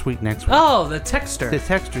Past Week Next Week. Oh, the Texter. The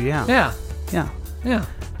Texter, yeah. Yeah. Yeah. Yeah.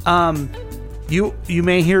 You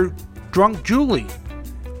may hear Drunk Julie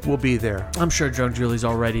will be there. I'm sure Drunk Julie's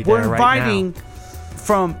already there. We're inviting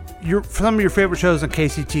from some of your favorite shows on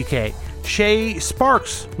KCTK. Shay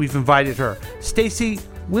Sparks, we've invited her. Stacy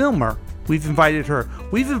Wilmer, we've invited her.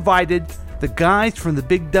 We've invited the guys from the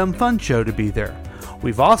Big Dumb Fun Show to be there.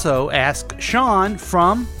 We've also asked Sean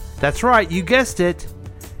from, that's right, you guessed it,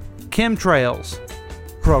 Chemtrails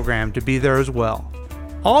program to be there as well.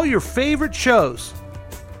 All your favorite shows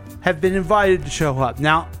have been invited to show up.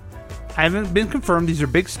 Now, I haven't been confirmed. These are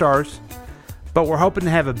big stars, but we're hoping to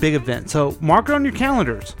have a big event. So mark it on your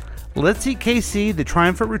calendars. Let's Eat KC, the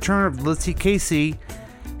triumphant return of Let's Eat KC,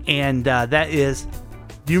 and that is,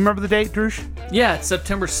 do you remember the date, Droosh? Yeah, it's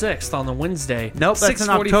September 6th on the Wednesday. Nope, that's in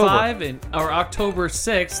October. Or October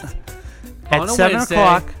 6th at on a 7 Wednesday,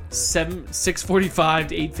 o'clock. 6:45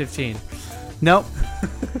 to 8:15. Nope.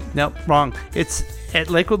 Nope, wrong. It's at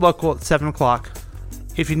Lakewood Local at 7 o'clock.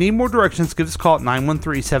 If you need more directions, give us a call at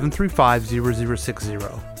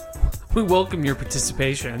 913-735-0060. We welcome your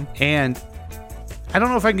participation. And I don't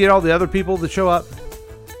know if I can get all the other people to show up,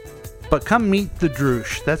 but come meet the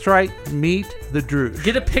Droosh. That's right, meet the Droosh.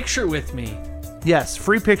 Get a picture with me. Yes,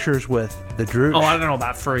 free pictures with the Droosh. Oh, I don't know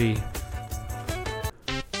about free.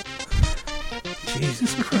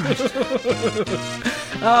 Jesus Christ.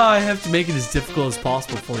 I have to make it as difficult as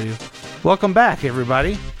possible for you. Welcome back,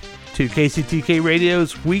 everybody, to KCTK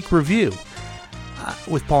Radio's Week Review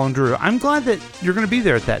with Paul and Drew. I'm glad that you're going to be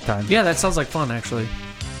there at that time. Yeah, that sounds like fun, actually.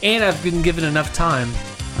 And I've been given enough time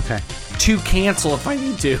to cancel if I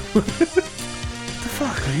need to. What the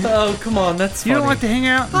fuck, man? Oh, come on, that's funny. You don't like to hang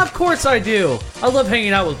out? Of course I do. I love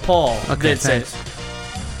hanging out with Paul. Okay, that's thanks.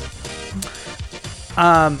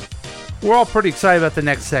 We're all pretty excited about the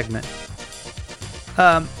next segment.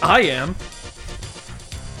 I am.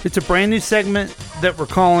 It's a brand new segment that we're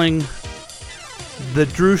calling The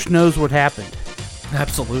Droosh Knows What Happened.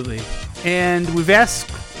 Absolutely. And we've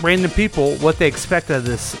asked random people what they expect of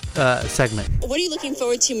this segment. What are you looking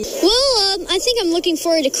forward to? Well, I think I'm looking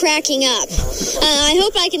forward to cracking up. I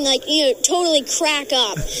hope I can, totally crack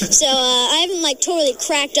up. So I haven't, totally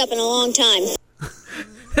cracked up in a long time.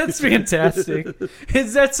 That's fantastic.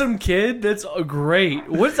 Is that some kid? That's great.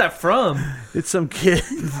 What's that from? It's some kid.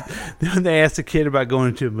 They asked a kid about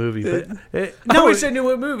going to a movie, but I wish I knew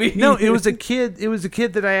what movie. No, it was a kid. It was a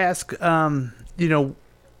kid that I asked. What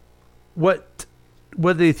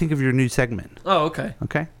do you think of your new segment? Oh, okay.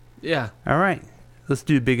 Okay. Yeah. All right. Let's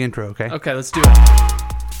do a big intro. Okay. Okay, let's do it.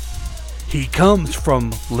 He comes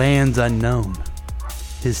from lands unknown.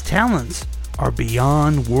 His talents are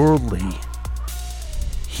beyond worldly.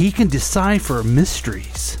 He can decipher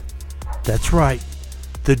mysteries. That's right.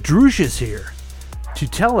 The Droosh is here to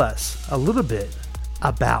tell us a little bit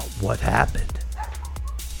about what happened.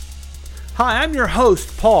 Hi, I'm your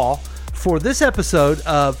host, Paul, for this episode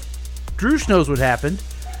of Droosh Knows What Happened.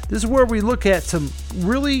 This is where we look at some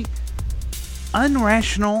really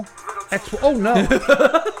unrational... Oh, no.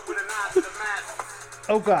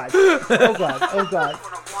 Oh, God. Oh, God. Oh, God.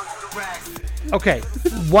 Okay,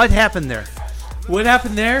 what happened there? What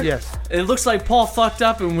happened there? Yes. It looks like Paul fucked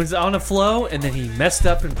up and was on a flow, and then he messed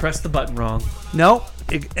up and pressed the button wrong. No,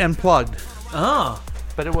 it unplugged. Oh.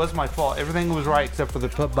 But it was my fault. Everything was right except for the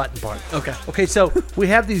button part. Okay. Okay, so we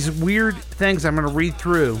have these weird things I'm going to read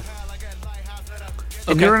through.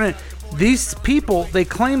 And you're gonna, these people, they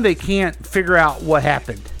claim they can't figure out what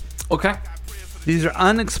happened. Okay. These are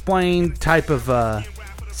unexplained type of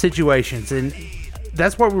situations, and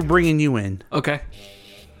that's why we're bringing you in. Okay.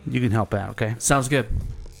 You can help out, okay? Sounds good.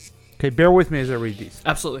 Okay, bear with me as I read these.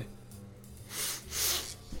 Absolutely.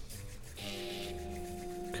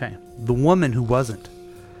 Okay. The woman who wasn't.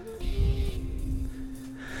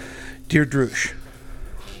 Dear Droosh,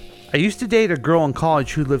 I used to date a girl in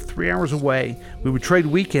college who lived 3 hours away. We would trade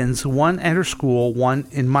weekends, one at her school, one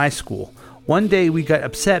in my school. One day we got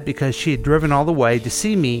upset because she had driven all the way to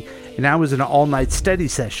see me, and I was in an all-night study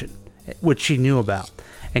session, which she knew about,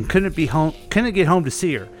 and couldn't get home to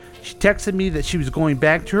see her. She texted me that she was going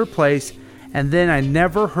back to her place, and then I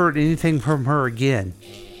never heard anything from her again.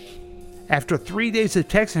 After 3 days of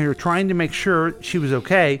texting her trying to make sure she was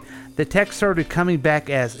okay, the text started coming back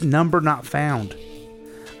as number not found.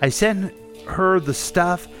 I sent her the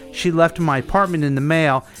stuff she left in my apartment in the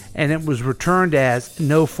mail, and it was returned as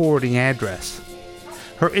no forwarding address.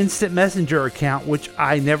 Her instant messenger account, which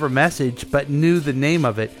I never messaged but knew the name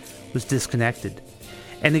of it, was disconnected.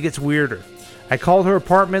 And it gets weirder. I called her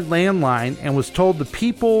apartment landline and was told the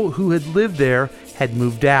people who had lived there had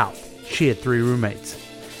moved out. She had 3 roommates.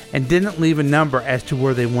 And didn't leave a number as to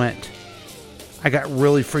where they went. I got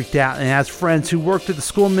really freaked out and asked friends who worked at the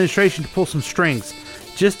school administration to pull some strings,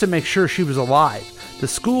 just to make sure she was alive. The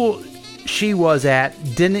school she was at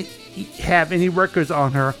didn't have any records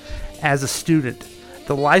on her as a student.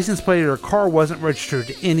 The license plate of her car wasn't registered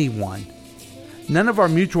to anyone. None of our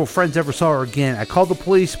mutual friends ever saw her again. I called the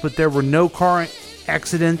police, but there were no car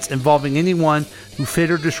accidents involving anyone who fit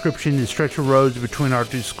her description in stretch of roads between our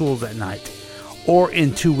 2 schools that night, or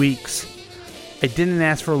in 2 weeks. I didn't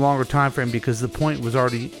ask for a longer time frame because the point was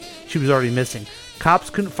she was already missing. Cops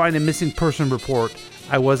couldn't find a missing person report.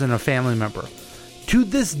 I wasn't a family member. To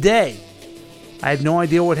this day, I have no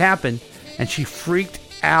idea what happened, and she freaked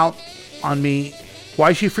out on me.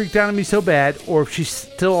 Why she freaked out on me so bad, or if she's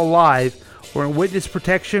still alive, or in witness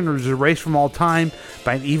protection, or was erased from all time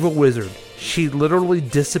by an evil wizard. She literally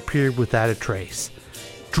disappeared without a trace.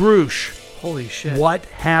 Droosh. Holy shit. What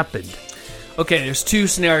happened? Okay, there's 2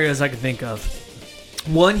 scenarios I can think of.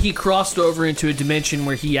 One, he crossed over into a dimension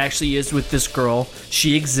where he actually is with this girl.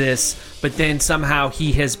 She exists, but then somehow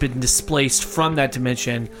he has been displaced from that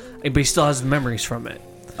dimension, but he still has memories from it.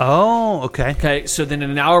 Oh, okay. Okay, so then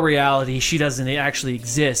in our reality, she doesn't actually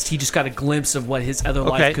exist. He just got a glimpse of what his other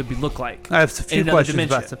life could look like. I have a few questions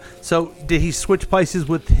about that. So, did he switch places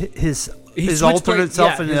with his alternate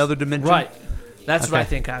self in the other dimension? Right. That's what I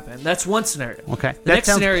think happened. That's one scenario. Okay. The next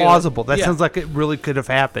sounds scenario, plausible. That sounds like it really could have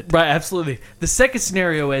happened. Right, absolutely. The second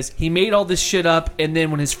scenario is he made all this shit up, and then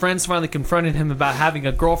when his friends finally confronted him about having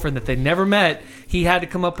a girlfriend that they never met, he had to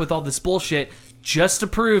come up with all this bullshit just to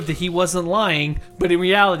prove that he wasn't lying, but in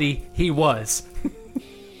reality, he was.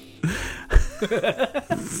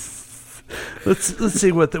 Let's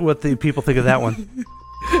see what the people think of that one.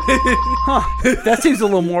 That seems a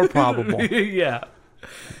little more probable. Yeah.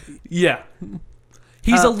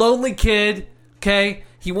 He's a lonely kid, okay?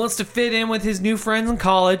 He wants to fit in with his new friends in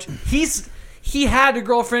college. He had a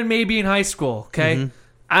girlfriend maybe in high school, okay? Mm-hmm.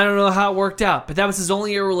 I don't know how it worked out, but that was his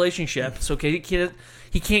only relationship. So, okay,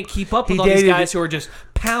 he can't keep up with all these guys who are just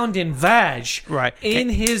pounding vag in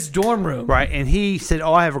his dorm room. Right, and he said,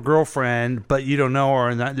 I have a girlfriend, but you don't know her,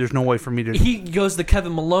 and there's no way for me to... He goes the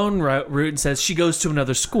Kevin Malone route and says she goes to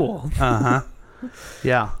another school. Uh-huh.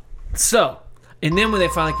 Yeah. So, and then when they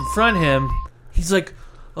finally confront him, he's like,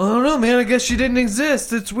 I don't know, man, I guess she didn't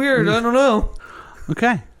exist. It's weird. I don't know.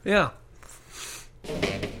 Okay. Yeah.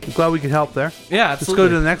 I'm glad we could help there. Yeah, absolutely.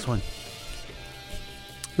 Let's go to the next one.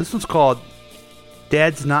 This one's called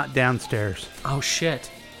Dad's Not Downstairs. Oh, shit.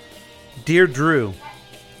 Dear Drew.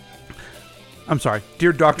 I'm sorry.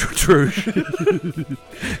 Dear Dr. Droosh.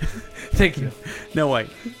 Thank you. No, wait.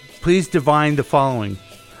 Please divine the following.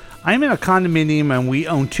 I'm in a condominium and we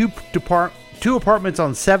own two apartments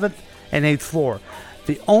on 7th and 8th floor.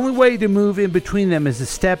 The only way to move in between them is to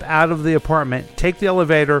step out of the apartment, take the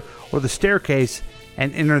elevator or the staircase,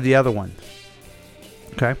 and enter the other one.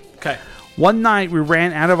 Okay? Okay. One night we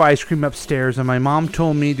ran out of ice cream upstairs and my mom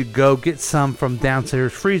told me to go get some from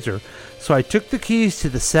downstairs freezer. So I took the keys to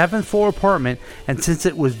the 7th floor apartment, and since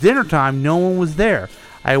it was dinner time, no one was there.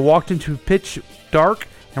 I walked into pitch dark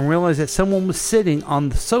and realized that someone was sitting on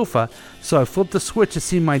the sofa, so I flipped the switch to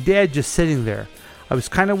see my dad just sitting there. I was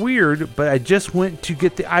kind of weird, but I just went to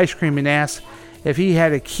get the ice cream and asked if he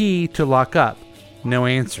had a key to lock up. No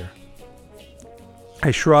answer.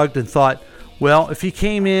 I shrugged and thought, well, if he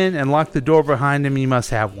came in and locked the door behind him, he must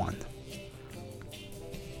have one.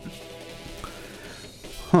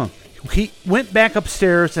 He went back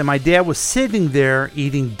upstairs and my dad was sitting there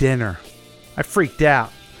eating dinner. I freaked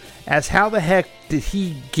out. Asked how the heck did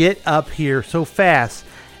he get up here so fast,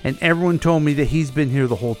 and everyone told me that he's been here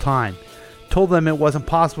the whole time. Told them it wasn't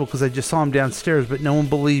possible because I just saw him downstairs, but no one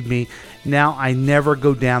believed me. Now I never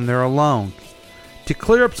go down there alone. To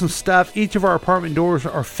clear up some stuff, each of our apartment doors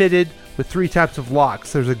are fitted with 3 types of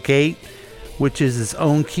locks. There's a gate, which is its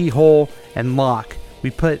own keyhole and lock. We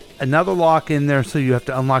put another lock in there so you have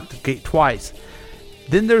to unlock the gate twice.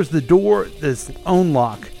 Then there's the door that's its own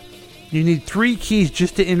lock. You need 3 keys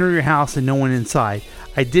just to enter your house and no one inside.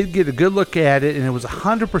 I did get a good look at it and it was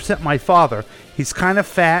 100% my father. He's kind of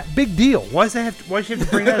fat. Big deal. Why should you have to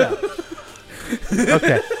bring that up?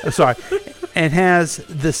 Okay, I'm sorry. And has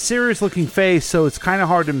the serious looking face, so it's kind of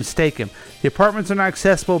hard to mistake him. The apartments are not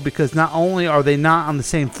accessible because not only are they not on the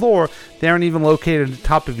same floor, they aren't even located on the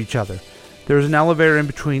top of each other. There's an elevator in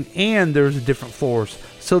between and there's different floors,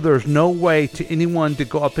 so there's no way to anyone to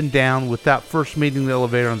go up and down without first meeting the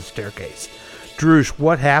elevator on the staircase. Drush,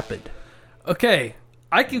 what happened? Okay,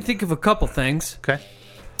 I can think of a couple things. Okay.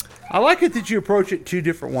 I like it that you approach it 2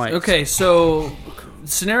 different ways. Okay, so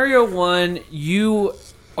scenario 1, you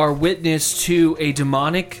are witness to a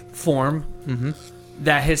demonic form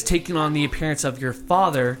that has taken on the appearance of your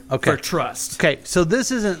father for trust. Okay, so this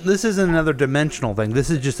isn't another dimensional thing. This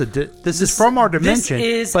is just this is from our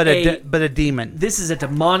dimension, but a demon. This is a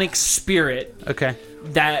demonic spirit. Okay.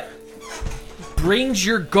 That brings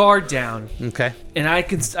your guard down. Okay. And I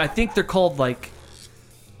think they're called like,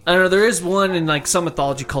 I don't know, there is one in like some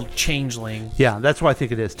mythology called changeling. Yeah, that's what I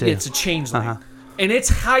think it is too. It's a changeling. And it's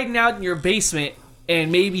hiding out in your basement. And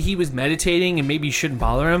maybe he was meditating, and maybe you shouldn't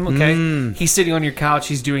bother him, okay? He's sitting on your couch,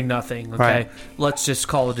 he's doing nothing, okay? Right. Let's just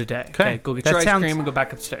call it a day, okay? Go get your ice cream and go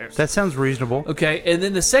back upstairs. That sounds reasonable. Okay, and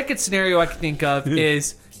then the second scenario I can think of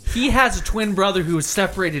is he has a twin brother who was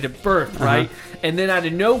separated at birth, right? And then out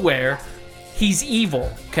of nowhere, he's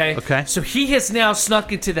evil, okay? Okay. So he has now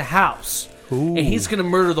snuck into the house. Ooh. And he's going to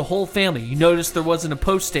murder the whole family. You notice there wasn't a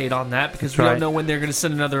post date on that because we don't know when they're going to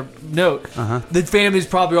send another note. The family's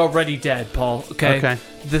probably already dead, Paul. Okay.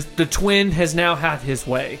 The twin has now had his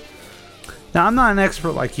way. Now I'm not an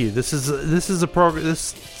expert like you. This is a program. This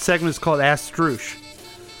segment is called Ask Drush.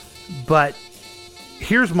 But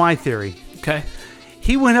here's my theory. Okay.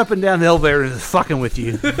 He went up and down the elevator and is fucking with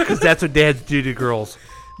you because that's what dads do to girls.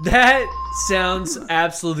 That sounds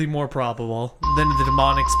absolutely more probable than the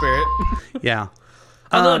demonic spirit. Yeah.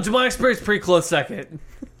 Although demonic spirit's pretty close second.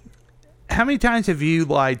 How many times have you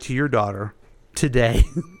lied to your daughter today?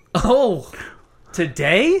 Oh,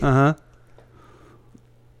 today?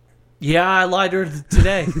 Yeah, I lied to her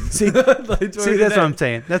today. See, that's what I'm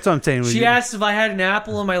saying. That's what I'm saying. She asked if I had an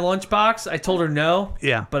apple in my lunchbox. I told her no.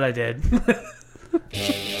 Yeah. But I did.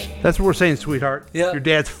 That's what we're saying, sweetheart. Yeah. Your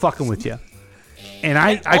dad's fucking with you. And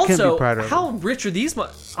I couldn't be prouder of how rich are these?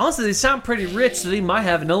 Honestly, they sound pretty rich, so they might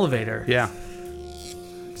have an elevator. Yeah.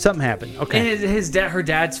 Something happened. Okay. And her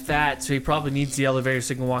dad's fat, so he probably needs the elevator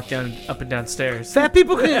so he can walk up and down stairs. Fat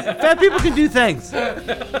people can do things.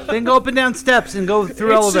 They can go up and down steps and go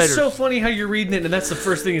through elevators. It's just so funny how you're reading it, and that's the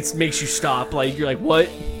first thing that makes you stop. Like you're like, what?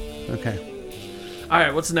 Okay. All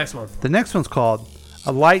right. What's the next one? The next one's called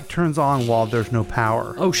 "A Light Turns On While There's No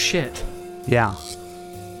Power." Oh shit. Yeah.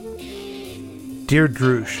 Dear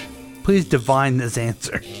Drush, please divine this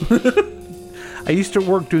answer. I used to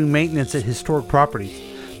work doing maintenance at historic properties.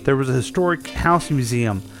 There was a historic house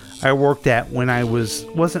museum I worked at when I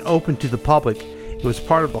wasn't open to the public. It was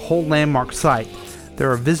part of the whole landmark site.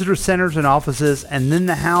 There are visitor centers and offices, and then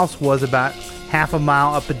the house was about half a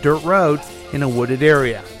mile up a dirt road in a wooded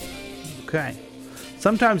area. Okay.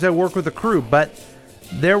 Sometimes I worked with a crew, but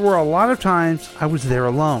there were a lot of times I was there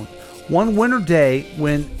alone. One winter day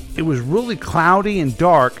when it was really cloudy and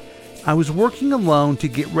dark, I was working alone to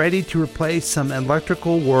get ready to replace some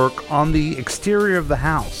electrical work on the exterior of the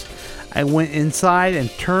house. I went inside and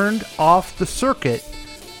turned off the circuit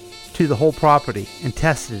to the whole property and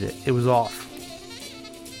tested it. It was off.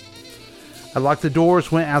 I locked the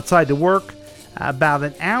doors, went outside to work. About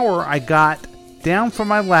an hour, I got down from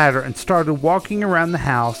my ladder and started walking around the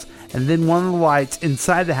house, and then one of the lights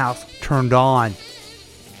inside the house turned on.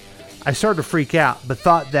 I started to freak out, but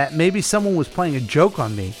thought that maybe someone was playing a joke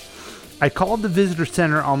on me. I called the visitor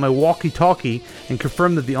center on my walkie-talkie and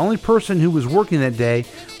confirmed that the only person who was working that day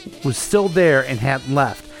was still there and hadn't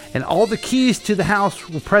left, and all the keys to the house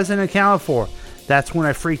were present and accounted for. That's when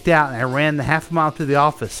I freaked out and I ran the half a mile to the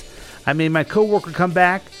office. I made my coworker come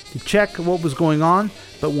back to check what was going on,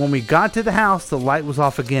 but when we got to the house, the light was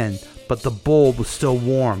off again, but the bulb was still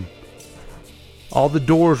warm. All the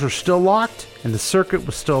doors were still locked and the circuit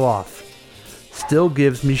was still off. Still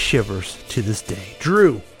gives me shivers to this day.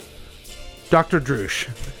 Drew. Dr. Droosh.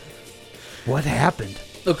 What happened?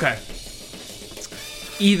 Okay.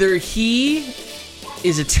 Either he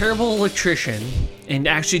is a terrible electrician and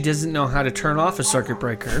actually doesn't know how to turn off a circuit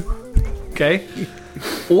breaker. Okay?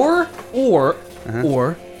 Or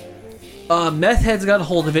meth heads got a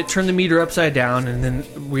hold of it, turned the meter upside down, and then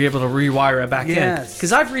we're able to rewire it back in.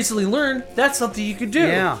 Because I've recently learned that's something you could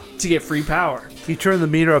do to get free power. You turn the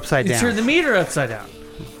meter upside down. You turn the meter upside down.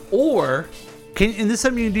 Or... and this is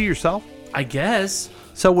something you can do yourself? I guess.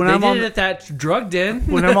 So when they I'm did on it at that drug den.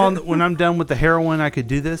 when I'm done with the heroin, I could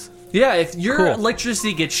do this? Yeah, if your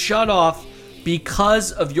electricity gets shut off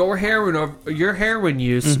because of your heroin or your heroin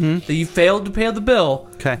use, that you failed to pay the bill,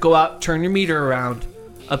 go out, turn your meter around,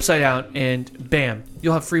 upside down, and bam,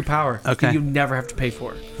 you'll have free power. Okay. You never have to pay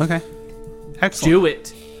for it. Okay.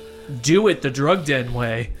 Excellent. Do it the drug den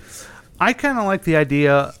way. I kind of like the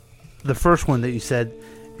idea, the first one that you said,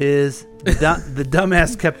 is the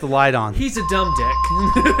dumbass kept the light on. He's a dumb dick.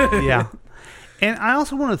 Yeah. And I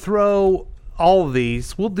also want to throw all of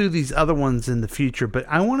these. We'll do these other ones in the future, but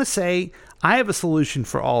I want to say I have a solution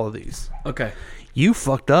for all of these. Okay. You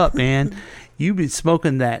fucked up, man. You've been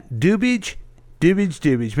smoking that doobage,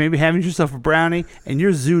 maybe having yourself a brownie, and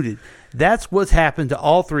you're zooted. That's what's happened to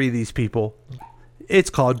all three of these people. It's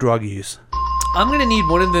called drug use. I'm going to need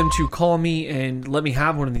one of them to call me and let me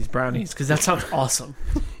have one of these brownies, because that sounds awesome.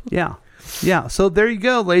 Yeah. Yeah. So there you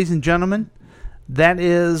go, ladies and gentlemen. That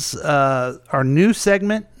is our new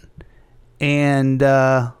segment. And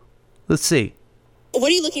let's see. What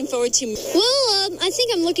are you looking forward to? Well, I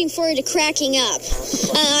think I'm looking forward to cracking up.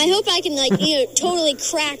 I hope I can, totally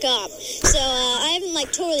crack up. So I haven't,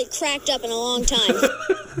 totally cracked up in a long time.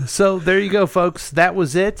 So there you go, folks. That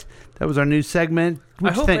was it. That was our new segment.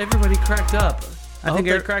 I hope everybody cracked up. I hope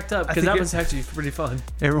they cracked up, because that was actually pretty fun.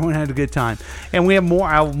 Everyone had a good time. And we have more.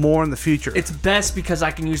 I'll have more in the future. It's best because I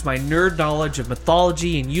can use my nerd knowledge of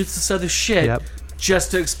mythology and useless other shit just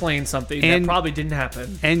to explain something that probably didn't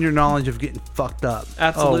happen. And your knowledge of getting fucked up.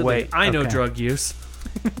 Absolutely. Oh, wait. I know drug use.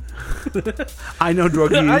 I know drug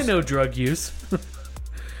use. I know drug use.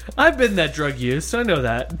 I've been that drug use. I know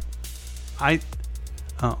that. I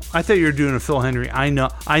thought you were doing a Phil Henry. I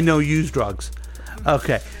know use drugs.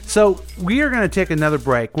 Okay, so we are going to take another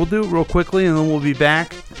break. We'll do it real quickly, and then we'll be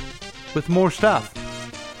back with more stuff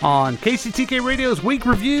on KCTK Radio's Week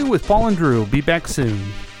Review with Paul and Drew. Be back soon.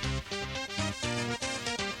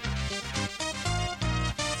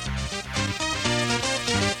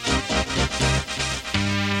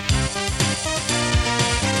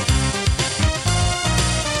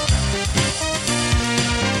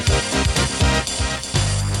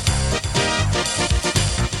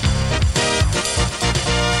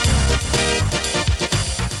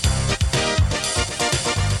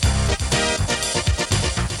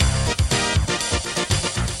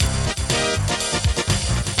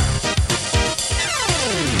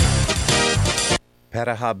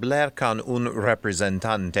 Para hablar con un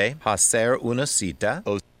representante, hacer una cita.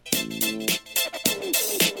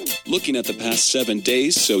 Looking at the past 7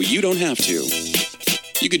 days so you don't have to.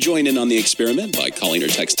 You could join in on the experiment by calling or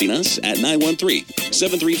texting us at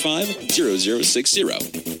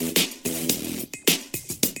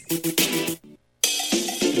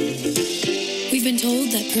 913-735-0060. We've been told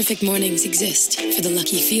that perfect mornings exist for the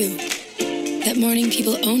lucky few. That morning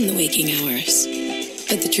people own the waking hours.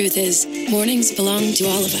 But the truth is, mornings belong to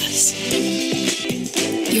all of us.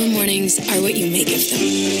 Your mornings are what you make of them.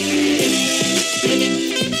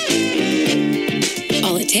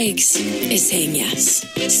 All it takes is saying yes.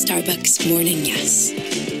 Starbucks Morning Yes.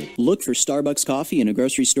 Look for Starbucks coffee in a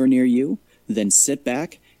grocery store near you, then sit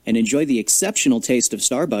back and enjoy the exceptional taste of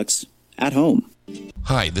Starbucks at home.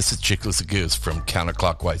 Hi, this is Chickless Goose from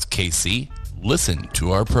Counterclockwise KC. Listen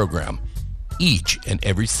to our program each and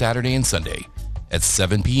every Saturday and Sunday at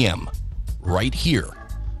 7 p.m. right here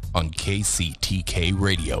on KCTK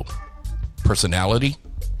Radio.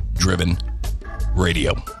 Personality-driven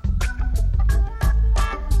radio.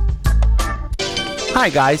 Hi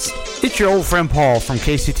guys, it's your old friend Paul from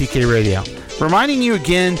KCTK Radio, reminding you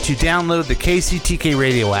again to download the KCTK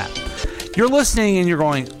Radio app. You're listening and you're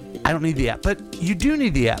going, I don't need the app, but you do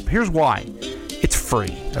need the app. Here's why. It's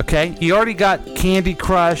free, okay? You already got Candy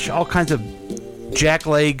Crush, all kinds of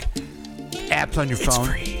jackleg apps on your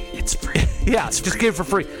phone. It's free. Yeah, just get it for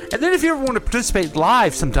free. And then if you ever want to participate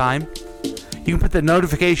live sometime, You can put the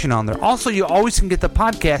notification on there. Also, you always can get the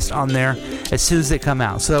podcast on there as soon as they come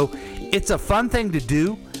out. So it's a fun thing to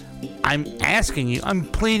do. I'm asking you, I'm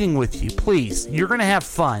pleading with you, please. You're going to have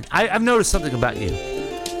fun. I've noticed something about you.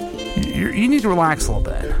 You need to relax a little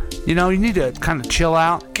bit. You need to kind of chill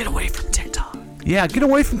out. Get away from TikTok. Yeah, get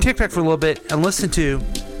away from TikTok for a little bit and listen to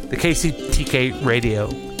the KCTK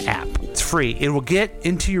Radio app. It's free. It will get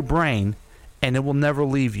into your brain and it will never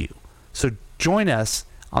leave you. So join us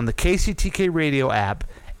on the KCTK Radio app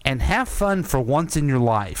and have fun for once in your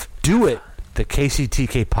life. Do it the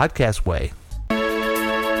KCTK podcast way.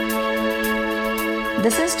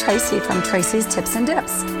 This is Tracy from Tracy's Tips and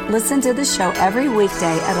Dips. Listen to the show every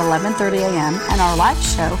weekday at 11:30 a.m. and our live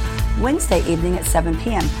show Wednesday evening at 7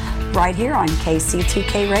 p.m. right here on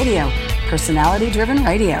KCTK Radio, personality-driven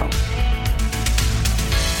radio.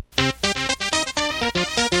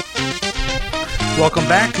 Welcome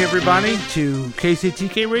back, everybody, to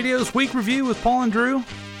KCTK Radio's Week Review with Paul and Drew.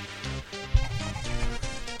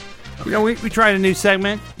 We tried a new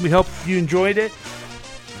segment. We hope you enjoyed it.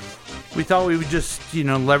 We thought we would just,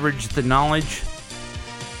 leverage the knowledge,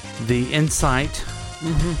 the insight,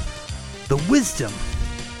 the wisdom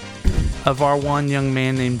of our one young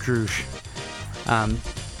man named Droosh.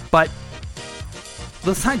 But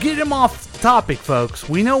let's not get him off topic, folks.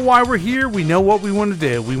 We know why we're here. We know what we want to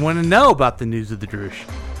do. We want to know about the news of the Droosh.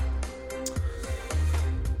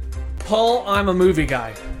 Paul, I'm a movie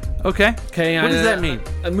guy. Okay. What does that mean?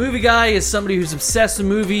 A movie guy is somebody who's obsessed with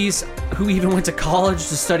movies, who even went to college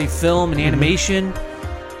to study film and animation.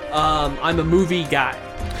 I'm a movie guy.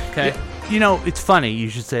 Okay. It's funny you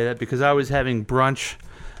should say that because I was having brunch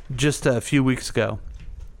just a few weeks ago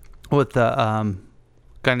with a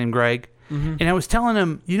guy named Greg, and I was telling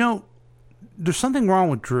him, there's something wrong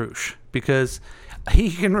with Droosh because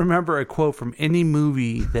he can remember a quote from any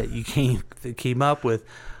movie that you came up with.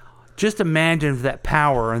 Just imagine if that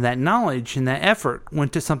power and that knowledge and that effort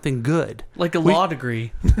went to something good. Like a law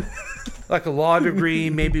degree. Like a law degree.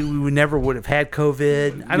 Maybe we never would have had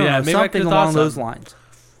COVID. I don't know. Something along those lines.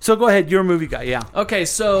 So go ahead. You're a movie guy. Yeah. Okay.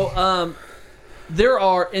 So there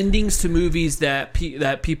are endings to movies that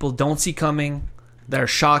people don't see coming, that are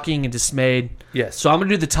shocking and dismayed. Yes. So I'm going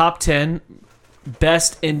to do the top 10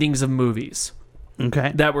 best endings of movies.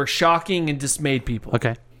 Okay. That were shocking and dismayed people.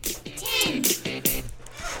 Okay.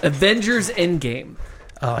 Avengers Endgame.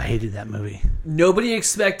 Oh, I hated that movie. Nobody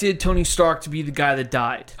expected Tony Stark to be the guy that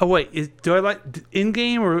died. Oh, wait. Do I like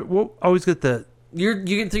Endgame or what? I always get the... You're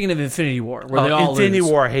thinking of Infinity War, where they all Infinity lose.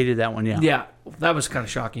 War, I hated that one, yeah. Yeah, that was kind of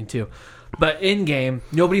shocking, too. But Endgame,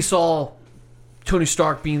 nobody saw Tony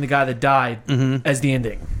Stark being the guy that died as the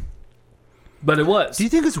ending. But it was. Do you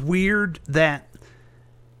think it's weird that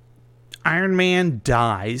Iron Man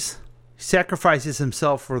dies, sacrifices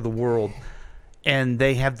himself for the world, and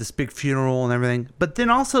they have this big funeral and everything. But then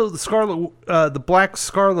also the Black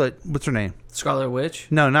Scarlet, what's her name? Scarlet Witch?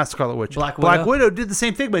 No, not Scarlet Witch. Black Widow? Black Widow did the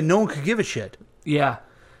same thing, but no one could give a shit. Yeah.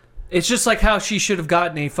 It's just like how she should have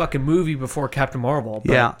gotten a fucking movie before Captain Marvel.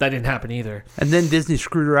 But that didn't happen either. And then Disney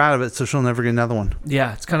screwed her out of it, so she'll never get another one.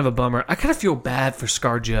 Yeah, it's kind of a bummer. I kind of feel bad for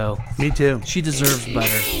ScarJo. Me too. She deserves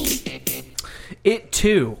better. It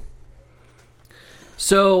too.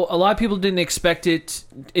 So a lot of people didn't expect it.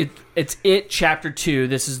 It's It Chapter 2.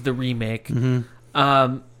 This is the remake. Now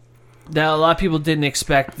a lot of people didn't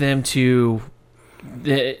expect them to.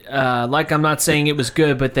 Like I'm not saying it was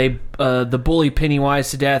good, but they the bully Pennywise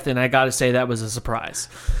to death, and I got to say that was a surprise.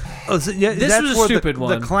 Oh, so yeah, this was a stupid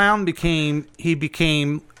one. The clown became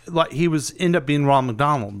like he ended up being Ronald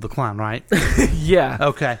McDonald, the clown, right? Yeah.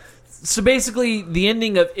 Okay. So basically, the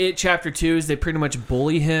ending of It Chapter 2 is they pretty much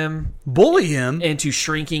bully him into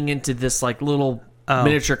shrinking into this like little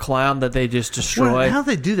miniature clown that they just destroy. How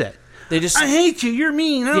do they do that? They just I hate you. You're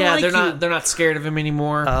mean. I don't like you. They're not scared of him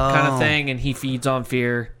anymore, kind of thing, and he feeds on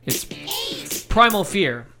fear. It's primal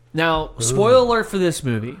fear. Now, spoiler alert for this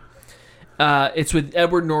movie. It's with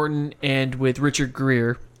Edward Norton and with Richard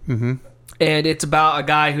Gere. Mm-hmm. And it's about a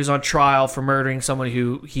guy who's on trial for murdering someone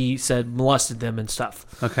who he said molested them and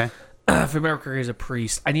stuff. Okay. If America is a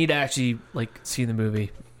priest, I need to actually see the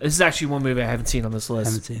movie. This is actually one movie I haven't seen on this list.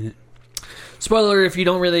 I haven't seen it. Spoiler, if you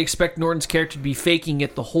don't really expect Norton's character to be faking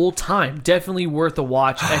it the whole time, definitely worth a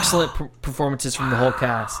watch. Excellent performances from the whole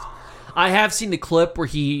cast. I have seen the clip where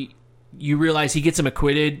you realize he gets him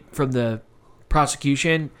acquitted from the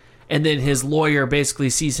prosecution, and then his lawyer basically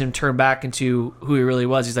sees him turn back into who he really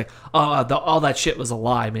was. He's like, all that shit was a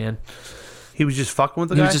lie, man. He was just fucking with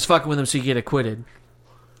the guy? He was just fucking with him so he could get acquitted.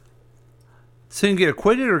 So he can get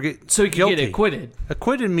acquitted or get So he can guilty? get acquitted.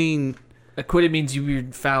 Acquitted means you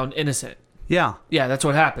were found innocent. Yeah. Yeah, that's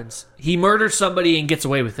what happens. He murders somebody and gets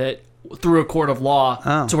away with it, through a court of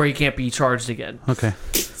law to where he can't be charged again. Okay.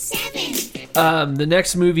 The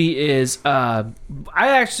next movie is I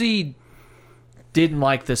actually didn't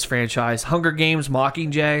like this franchise. Hunger Games: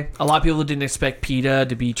 Mockingjay. A lot of people didn't expect Peeta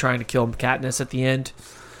to be trying to kill Katniss at the end.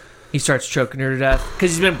 He starts choking her to death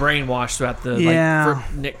because he's been brainwashed throughout the for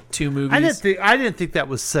 2 movies. I didn't think that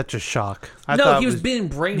was such a shock. No, he was being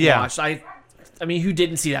brainwashed. Yeah. I mean, who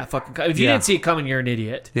didn't see that fucking? If you didn't see it coming, you're an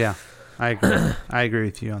idiot. Yeah, I agree. I agree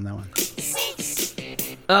with you on that one.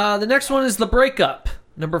 The next one is The Breakup,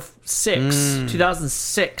 number 6,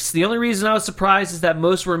 2006. The only reason I was surprised is that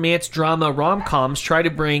most romance drama rom-coms try to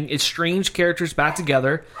bring estranged characters back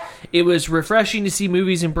together. It was refreshing to see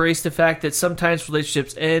movies embrace the fact that sometimes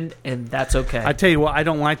relationships end, and that's okay. I tell you what, I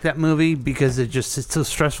don't like that movie because it's so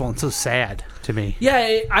stressful and so sad to me.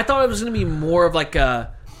 Yeah, I thought it was going to be more of like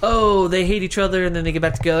a, oh, they hate each other and then they get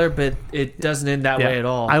back together, but it doesn't end that way at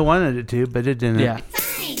all. I wanted it to, but it didn't. Yeah.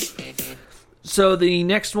 So the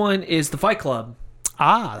next one is The Fight Club. The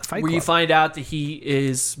Fight Club. Where you find out that he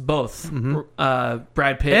is both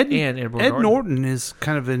Brad Pitt and Edward Norton. Ed Norton is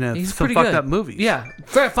kind of in He's some pretty fucked good. up movies. Yeah.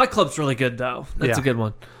 Fight Club's really good, though. That's a good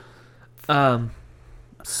one.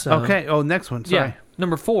 Okay. Oh, next one. Sorry. Yeah.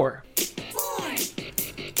 Number 4.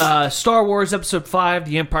 Star Wars Episode 5,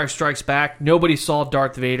 The Empire Strikes Back. Nobody saw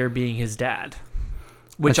Darth Vader being his dad,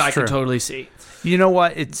 which That's I true. can totally see. You know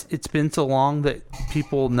what? It's been so long that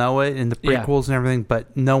people know it in the prequels and everything,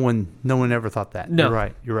 but no one ever thought that. No.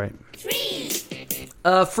 You're right.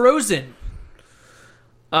 Frozen.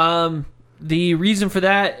 The reason for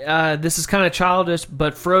that, this is kind of childish,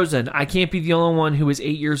 but Frozen. I can't be the only one who was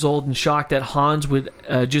 8 years old and shocked that Hans would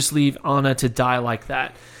just leave Anna to die like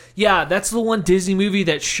that. Yeah, that's the one Disney movie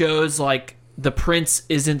that shows like the prince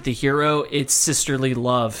isn't the hero; it's sisterly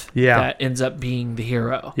love that ends up being the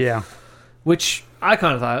hero. Yeah, which I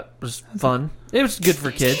kind of thought was fun. It was good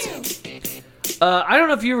for kids. I don't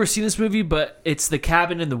know if you've ever seen this movie, but it's The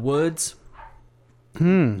Cabin in the Woods.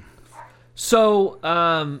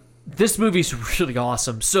 So, this movie's really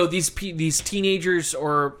awesome. So these teenagers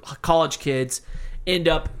or college kids end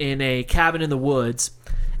up in a cabin in the woods,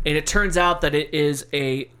 and it turns out that it is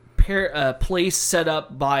a place set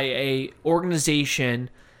up by a organization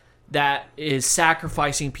that is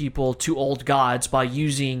sacrificing people to old gods by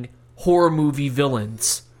using horror movie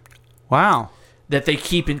villains. Wow. That they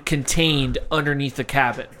keep contained underneath the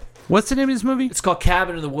cabin. What's the name of this movie? It's called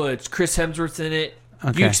Cabin in the Woods. Chris Hemsworth's in it.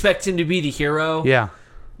 Okay. You expect him to be the hero? Yeah.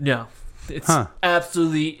 No. It's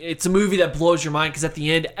absolutely... It's a movie that blows your mind because at the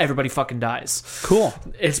end, everybody fucking dies. Cool.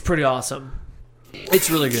 It's pretty awesome. It's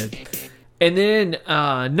really good. And then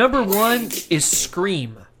number 1 is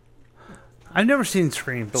Scream. I've never seen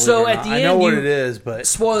Scream. So at the end, I know what it is, but...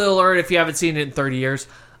 Spoiler alert if you haven't seen it in 30 years.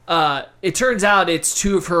 It turns out it's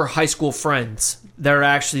 2 of her high school friends that are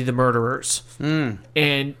actually the murderers.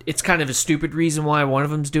 And it's kind of a stupid reason why one of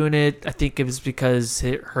them's doing it. I think it was because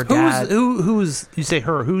her dad... Who's you say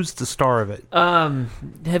her? Who's the star of it?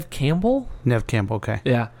 Neve Campbell? Neve Campbell, okay.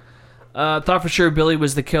 Yeah. Thought for sure Billy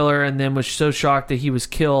was the killer and then was so shocked that he was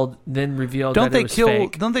killed, then revealed that it was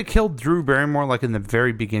fake. Don't they kill Drew Barrymore like in the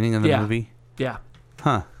very beginning of the movie? Yeah.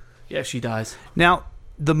 Huh. Yeah, she dies. Now,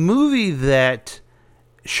 the movie that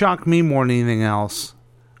shocked me more than anything else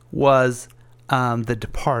was The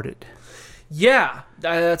Departed. Yeah,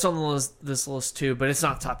 that's on this list too, but it's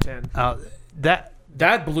not top 10.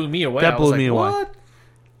 That blew me away. That blew me away. What?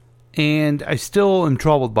 And I still am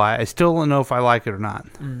troubled by it. I still don't know if I like it or not.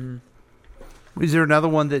 Mm-hmm. Is there another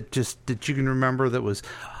one that you can remember that was...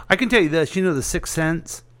 I can tell you this. You know The Sixth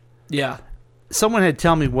Sense? Yeah. Someone had to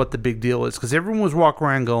tell me what the big deal is because everyone was walking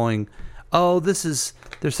around going, oh, there's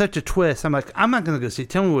such a twist. I'm like, I'm not going to go see it.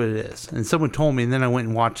 Tell me what it is. And someone told me, and then I went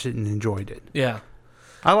and watched it and enjoyed it. Yeah.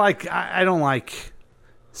 I don't like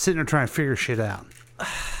sitting there trying to figure shit out.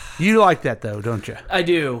 You like that, though, don't you? I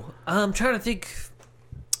do. I'm trying to think...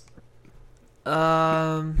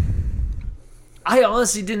 I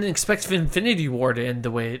honestly didn't expect Infinity War to end the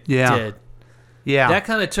way it did. Yeah. That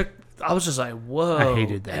kind of took... I was just like, whoa. I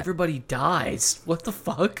hated that. Everybody dies. What the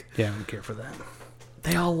fuck? Yeah, I don't care for that.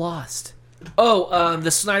 They all lost. Oh, the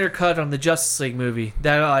Snyder Cut on the Justice League movie.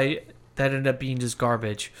 That ended up being just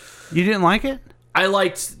garbage. You didn't like it? I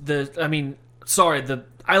liked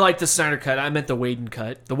I liked the Snyder Cut. I meant the Whedon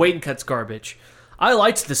Cut. The Whedon Cut's garbage. I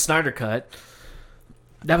liked the Snyder Cut.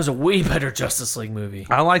 That was a way better Justice League movie.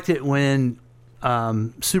 I liked it when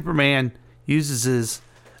Superman uses his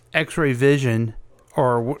X-ray vision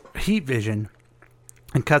or heat vision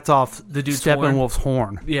and cuts off the dude's Steppenwolf's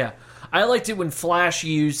horn. Yeah. I liked it when Flash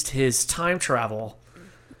used his time travel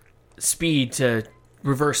speed to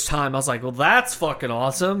reverse time. I was like, well, that's fucking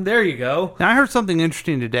awesome. There you go. Now, I heard something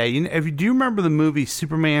interesting today. Do you remember the movie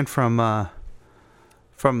Superman from the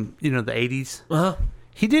 80s? Uh-huh.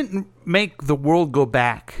 He didn't make the world go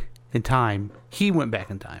back in time. He went back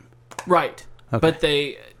in time. Right.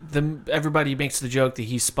 Okay. But everybody makes the joke that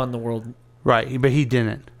he spun the world. Right, but he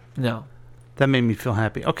didn't. No. That made me feel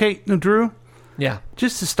happy. Okay, now, Drew? Yeah.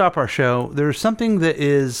 Just to stop our show, there's something that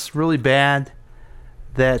is really bad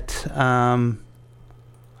that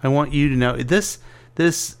I want you to know. This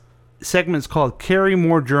segment is called Carry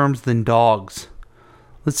More Germs Than Dogs.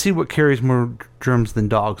 Let's see what carries more germs than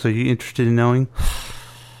dogs. Are you interested in knowing?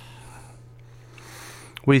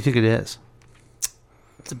 What do you think it is?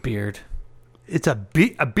 It's a beard. It's a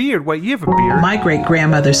beard? Wait, you have a beard? My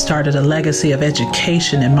great-grandmother started a legacy of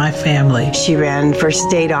education in my family. She ran for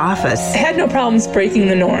state office. Had no problems breaking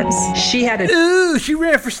the norms. She had Ooh, she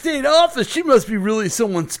ran for state office. She must be really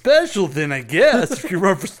someone special then, I guess, if you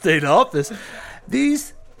run for state office.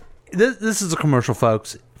 This is a commercial,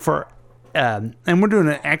 folks, for... and we're doing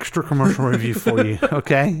an extra commercial review for you,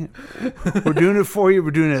 okay? We're doing it for you.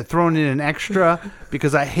 We're doing it, throwing in an extra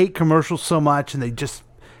because I hate commercials so much, and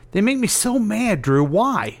they make me so mad, Drew.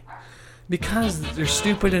 Why? Because they're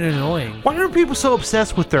stupid and annoying. Why are people so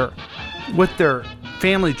obsessed with their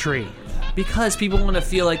family tree? Because people want to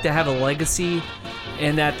feel like they have a legacy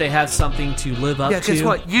and that they have something to live up to. Yeah, guess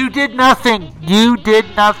what? You did nothing. You did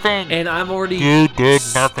nothing. And I'm already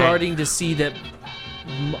starting to see that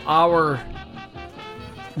our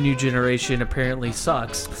new generation apparently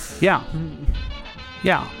sucks. Yeah.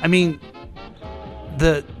 Yeah. I mean,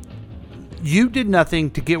 you did nothing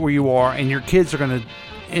to get where you are, and your kids are going to,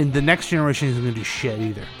 and the next generation isn't going to do shit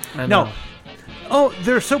either. I know. No. Oh,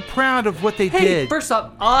 they're so proud of what they did. First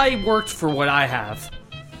off, I worked for what I have.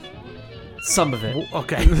 Some of it.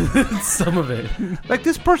 Okay. Some of it. Like,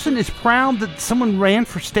 this person is proud that someone ran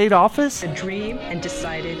for state office? A dream and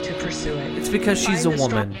decided to pursue it. It's because she's a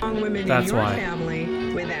woman. That's why.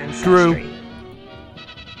 Drew.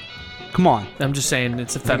 Come on. I'm just saying,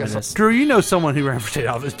 it's a feminist. Drew, you know someone who ran for state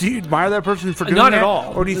office. Do you admire that person for doing that? Not at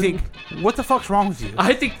all. Or do you think, what the fuck's wrong with you?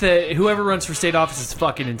 I think that whoever runs for state office is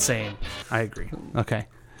fucking insane. I agree. Okay.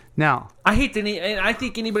 Now, I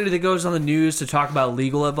think anybody that goes on the news to talk about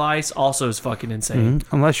legal advice also is fucking insane.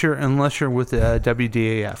 Mm-hmm. Unless you're with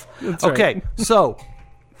WDAF. That's okay, right. So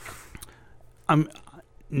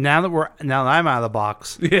now that I'm out of the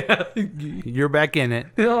box, yeah, you're back in it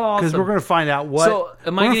because awesome. we're going to find out what. So,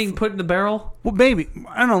 am I getting put in the barrel? Well, maybe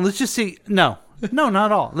I don't know. Let's just see. No, not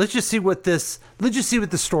at all. Let's just see what the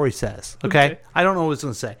story says. Okay, I don't know what it's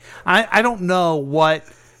going to say. I don't know what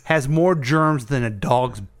has more germs than a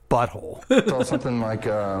dog's butthole. So something like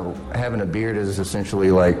having a beard is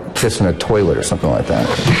essentially like kissing a toilet or something like that.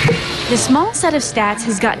 The small set of stats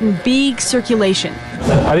has gotten big circulation.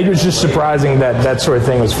 I think it was just surprising that sort of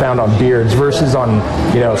thing was found on beards versus on,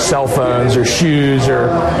 cell phones or shoes or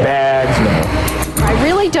bags. I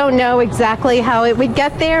really don't know exactly how it would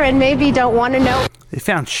get there and maybe don't want to know. They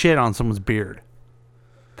found shit on someone's beard.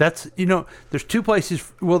 That's, there's two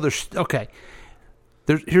places. Well, here's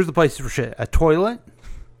the places for shit. A toilet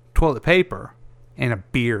paper, and a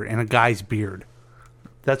beard, and a guy's beard.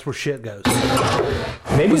 That's where shit goes.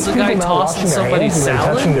 Maybe was the guy tossing somebody's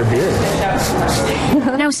salad? Touching their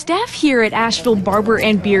beard. Now, staff here at Asheville Barber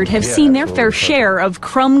and Beard have seen their fair share of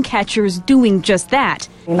crumb catchers doing just that.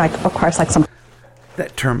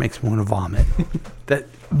 That term makes me want to vomit.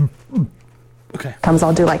 Okay. Sometimes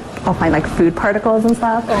I'll find food particles and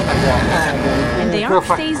stuff. And they aren't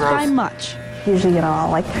fazed by much. Usually,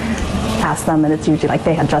 I'll ask them, and it's usually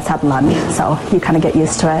they had just had lunch, so you kind of get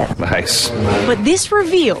used to it. Nice. But this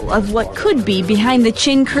reveal of what could be behind the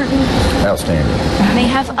chin curtain Outstanding. may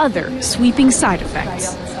have other sweeping side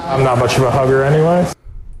effects. I'm not much of a hugger anyway.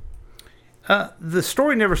 The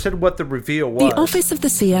story never said what the reveal was. The office of the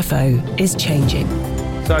CFO is changing.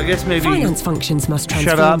 So I guess maybe finance functions must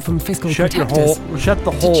transform from fiscal protectors. Shut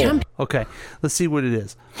the hole. Okay, let's see what it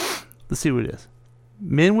is.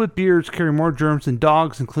 Men with beards carry more germs than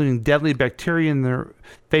dogs, including deadly bacteria in their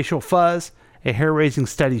facial fuzz, a hair-raising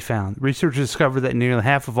study found. Researchers discovered that nearly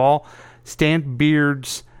half of all stand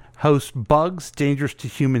beards host bugs dangerous to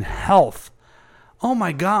human health. Oh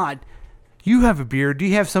my God. You have a beard. Do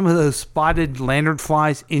you have some of those spotted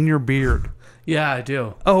lanternflies in your beard? Yeah, I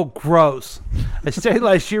do. Oh, gross. A study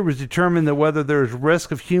last year was determined that whether there is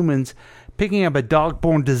risk of humans picking up a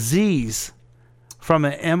dog-borne disease from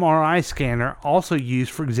an MRI scanner, also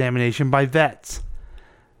used for examination by vets.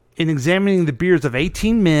 In examining the beards of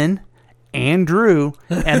 18 men, and Drew,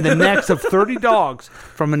 and the necks of 30 dogs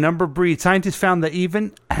from a number of breeds, scientists found that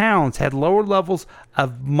even hounds had lower levels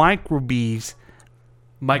of microbes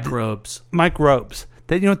Microbes. Microbes.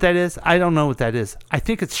 You know what that is? I don't know what that is. I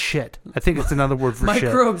think it's shit. I think it's another word for shit.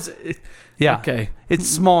 Microbes. Yeah. Okay. It's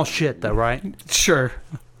small shit, though, right? Sure.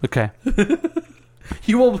 Okay.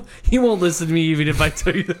 He won't listen to me even if I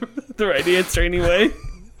tell you the right answer anyway.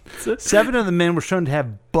 7 of the men were shown to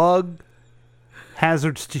have bug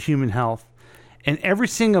hazards to human health, and every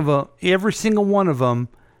single one of them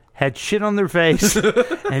had shit on their face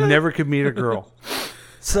and never could meet a girl.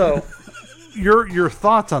 So, your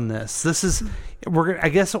thoughts on this? This is I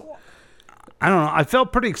guess. I don't know. I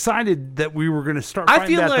felt pretty excited that we were going to start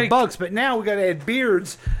finding out the bugs, but now we got to add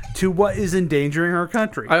beards to what is endangering our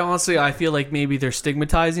country. I feel like maybe they're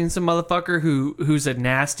stigmatizing some motherfucker who's a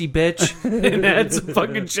nasty bitch and had some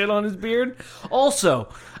fucking shit on his beard.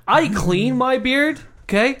 Also, I clean my beard.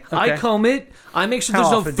 Okay, I comb it. I make sure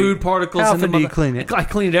there's no food particles in the do you clean it? I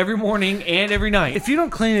clean it every morning and every night. If you don't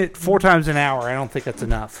clean it 4 times an hour, I don't think that's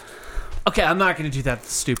enough. Okay, I'm not going to do that.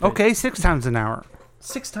 That's stupid. Okay, 6 times an hour.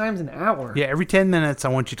 6 times an hour? Yeah, every 10 minutes I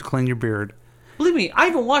want you to clean your beard. Believe me, I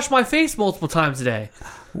even wash my face multiple times a day.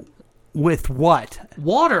 With what?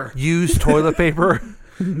 Water. Use toilet paper?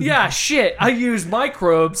 Yeah, shit. I use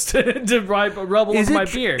microbes to rub over my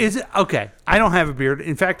beard. Is it okay? I don't have a beard.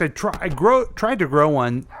 In fact, I tried to grow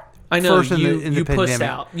one. I know first in the pussed pandemic.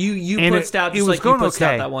 out. You pussed out just like you pussed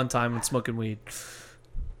out that one time when smoking weed.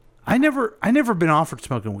 I never been offered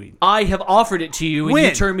smoking weed. I have offered it to you and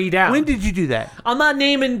you turned me down. When did you do that? I'm not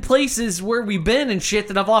naming places where we've been and shit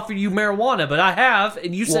that I've offered you marijuana, but I have,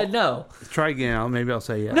 and you said no. Try again. Maybe I'll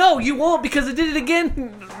say yes. No, you won't, because I did it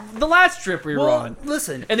again the last trip we were on.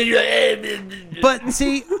 Listen. And then you're like, but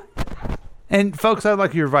see, and folks, I'd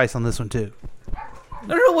like your advice on this one too. I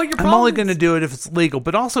don't know what your problem I'm only going to do it if it's legal,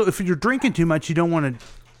 but also if you're drinking too much, you don't want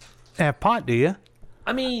to have pot, do you?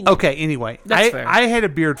 I mean... Okay, anyway. That's fair. I had a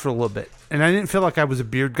beard for a little bit, and I didn't feel like I was a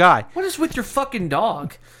beard guy. What is with your fucking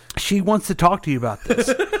dog? She wants to talk to you about this,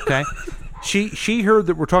 okay? She heard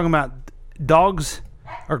that we're talking about dogs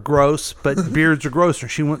are gross, but beards are grosser.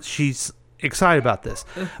 She's excited about this.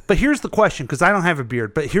 But here's the question, because I don't have a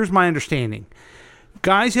beard, but here's my understanding.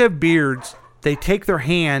 Guys who have beards, they take their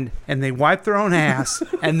hand and they wipe their own ass,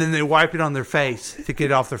 and then they wipe it on their face to get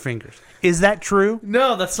it off their fingers. Is that true?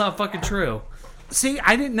 No, that's not fucking true. See,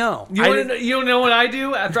 I didn't know. You don't know what I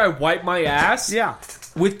do after I wipe my ass? Yeah.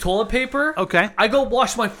 With toilet paper? Okay. I go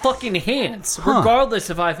wash my fucking hands, regardless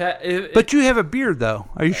if I've had... But you have a beard, though.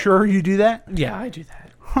 Are you sure you do that? Yeah, I do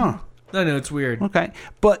that. Huh. I know, it's weird. Okay.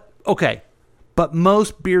 But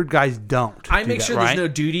most beard guys don't. I make sure there's no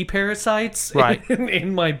duty parasites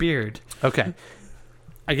in my beard. Okay.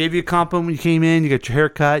 I gave you a compliment when you came in. You got your hair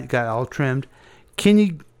cut. You got it all trimmed.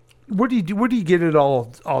 Where do you get it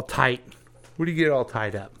all tight? Where do you get it all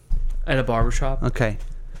tied up? At a barbershop. Okay.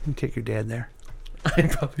 You take your dad there. I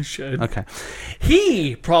probably should. Okay.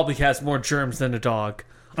 He probably has more germs than a dog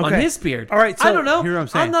on his beard. All right. So I don't know. Here's what I'm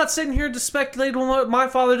saying. I'm not sitting here to speculate on what my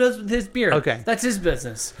father does with his beard. Okay. That's his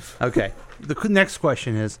business. Okay. The next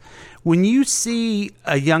question is, when you see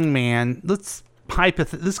a young man, let's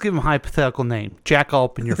give him a hypothetical name, Jack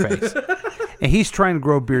Ulp in your face, and he's trying to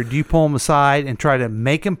grow a beard, do you pull him aside and try to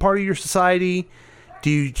make him part of your society? Do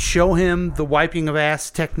you show him the wiping of ass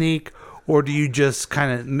technique, or do you just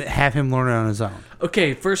kind of have him learn it on his own?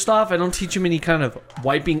 Okay, first off, I don't teach him any kind of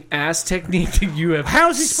wiping ass technique that you have. How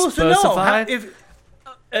is he supposed to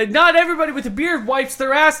know? Not everybody with a beard wipes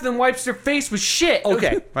their ass and then wipes their face with shit.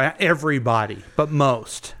 Okay, right? Everybody, but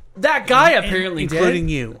most. That guy apparently including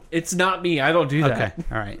did. you. It's not me. I don't do that. Okay,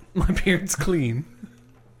 all right. My beard's clean.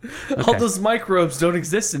 All those microbes don't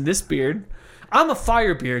exist in this beard. I'm a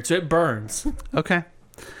fire beard, so it burns. Okay.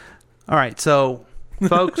 All right, so,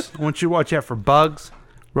 folks, I want you to watch out for bugs,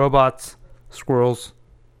 robots, squirrels,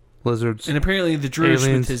 lizards, and apparently the Drush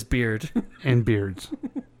aliens, with his beard. And beards.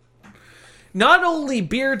 Not only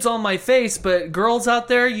beards on my face, but girls out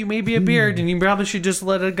there, you may be a beard, and you probably should just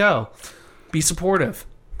let it go. Be supportive,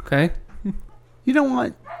 okay? You know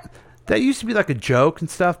what? That used to be like a joke and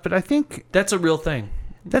stuff, but I think... That's a real thing.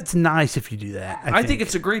 That's nice if you do that. I think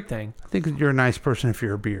it's a great thing. I think you're a nice person if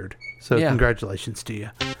you're a beard. So congratulations to you.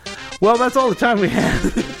 Well, that's all the time we have.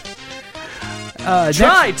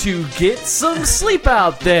 Try to get some sleep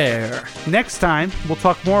out there. Next time, we'll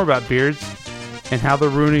talk more about beards and how they're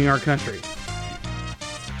ruining our country.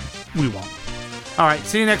 We won't. All right,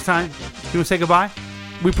 see you next time. You want to say goodbye?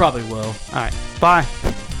 We probably will. All right, bye.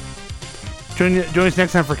 Join us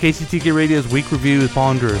next time for KCTK Radio's Week Review with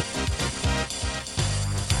Paul and Drew.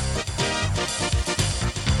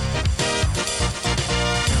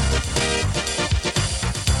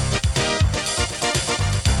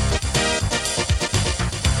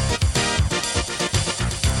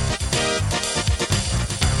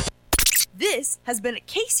 has been a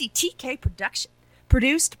KCTK production,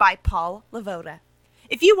 produced by Paul Lavoda.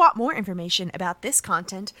 If you want more information about this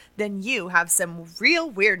content, then you have some real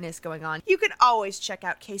weirdness going on. You can always check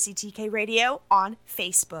out KCTK Radio on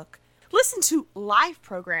Facebook. Listen to live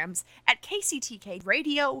programs at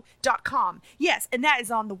kctkradio.com. Yes, and that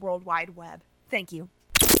is on the World Wide Web. Thank you.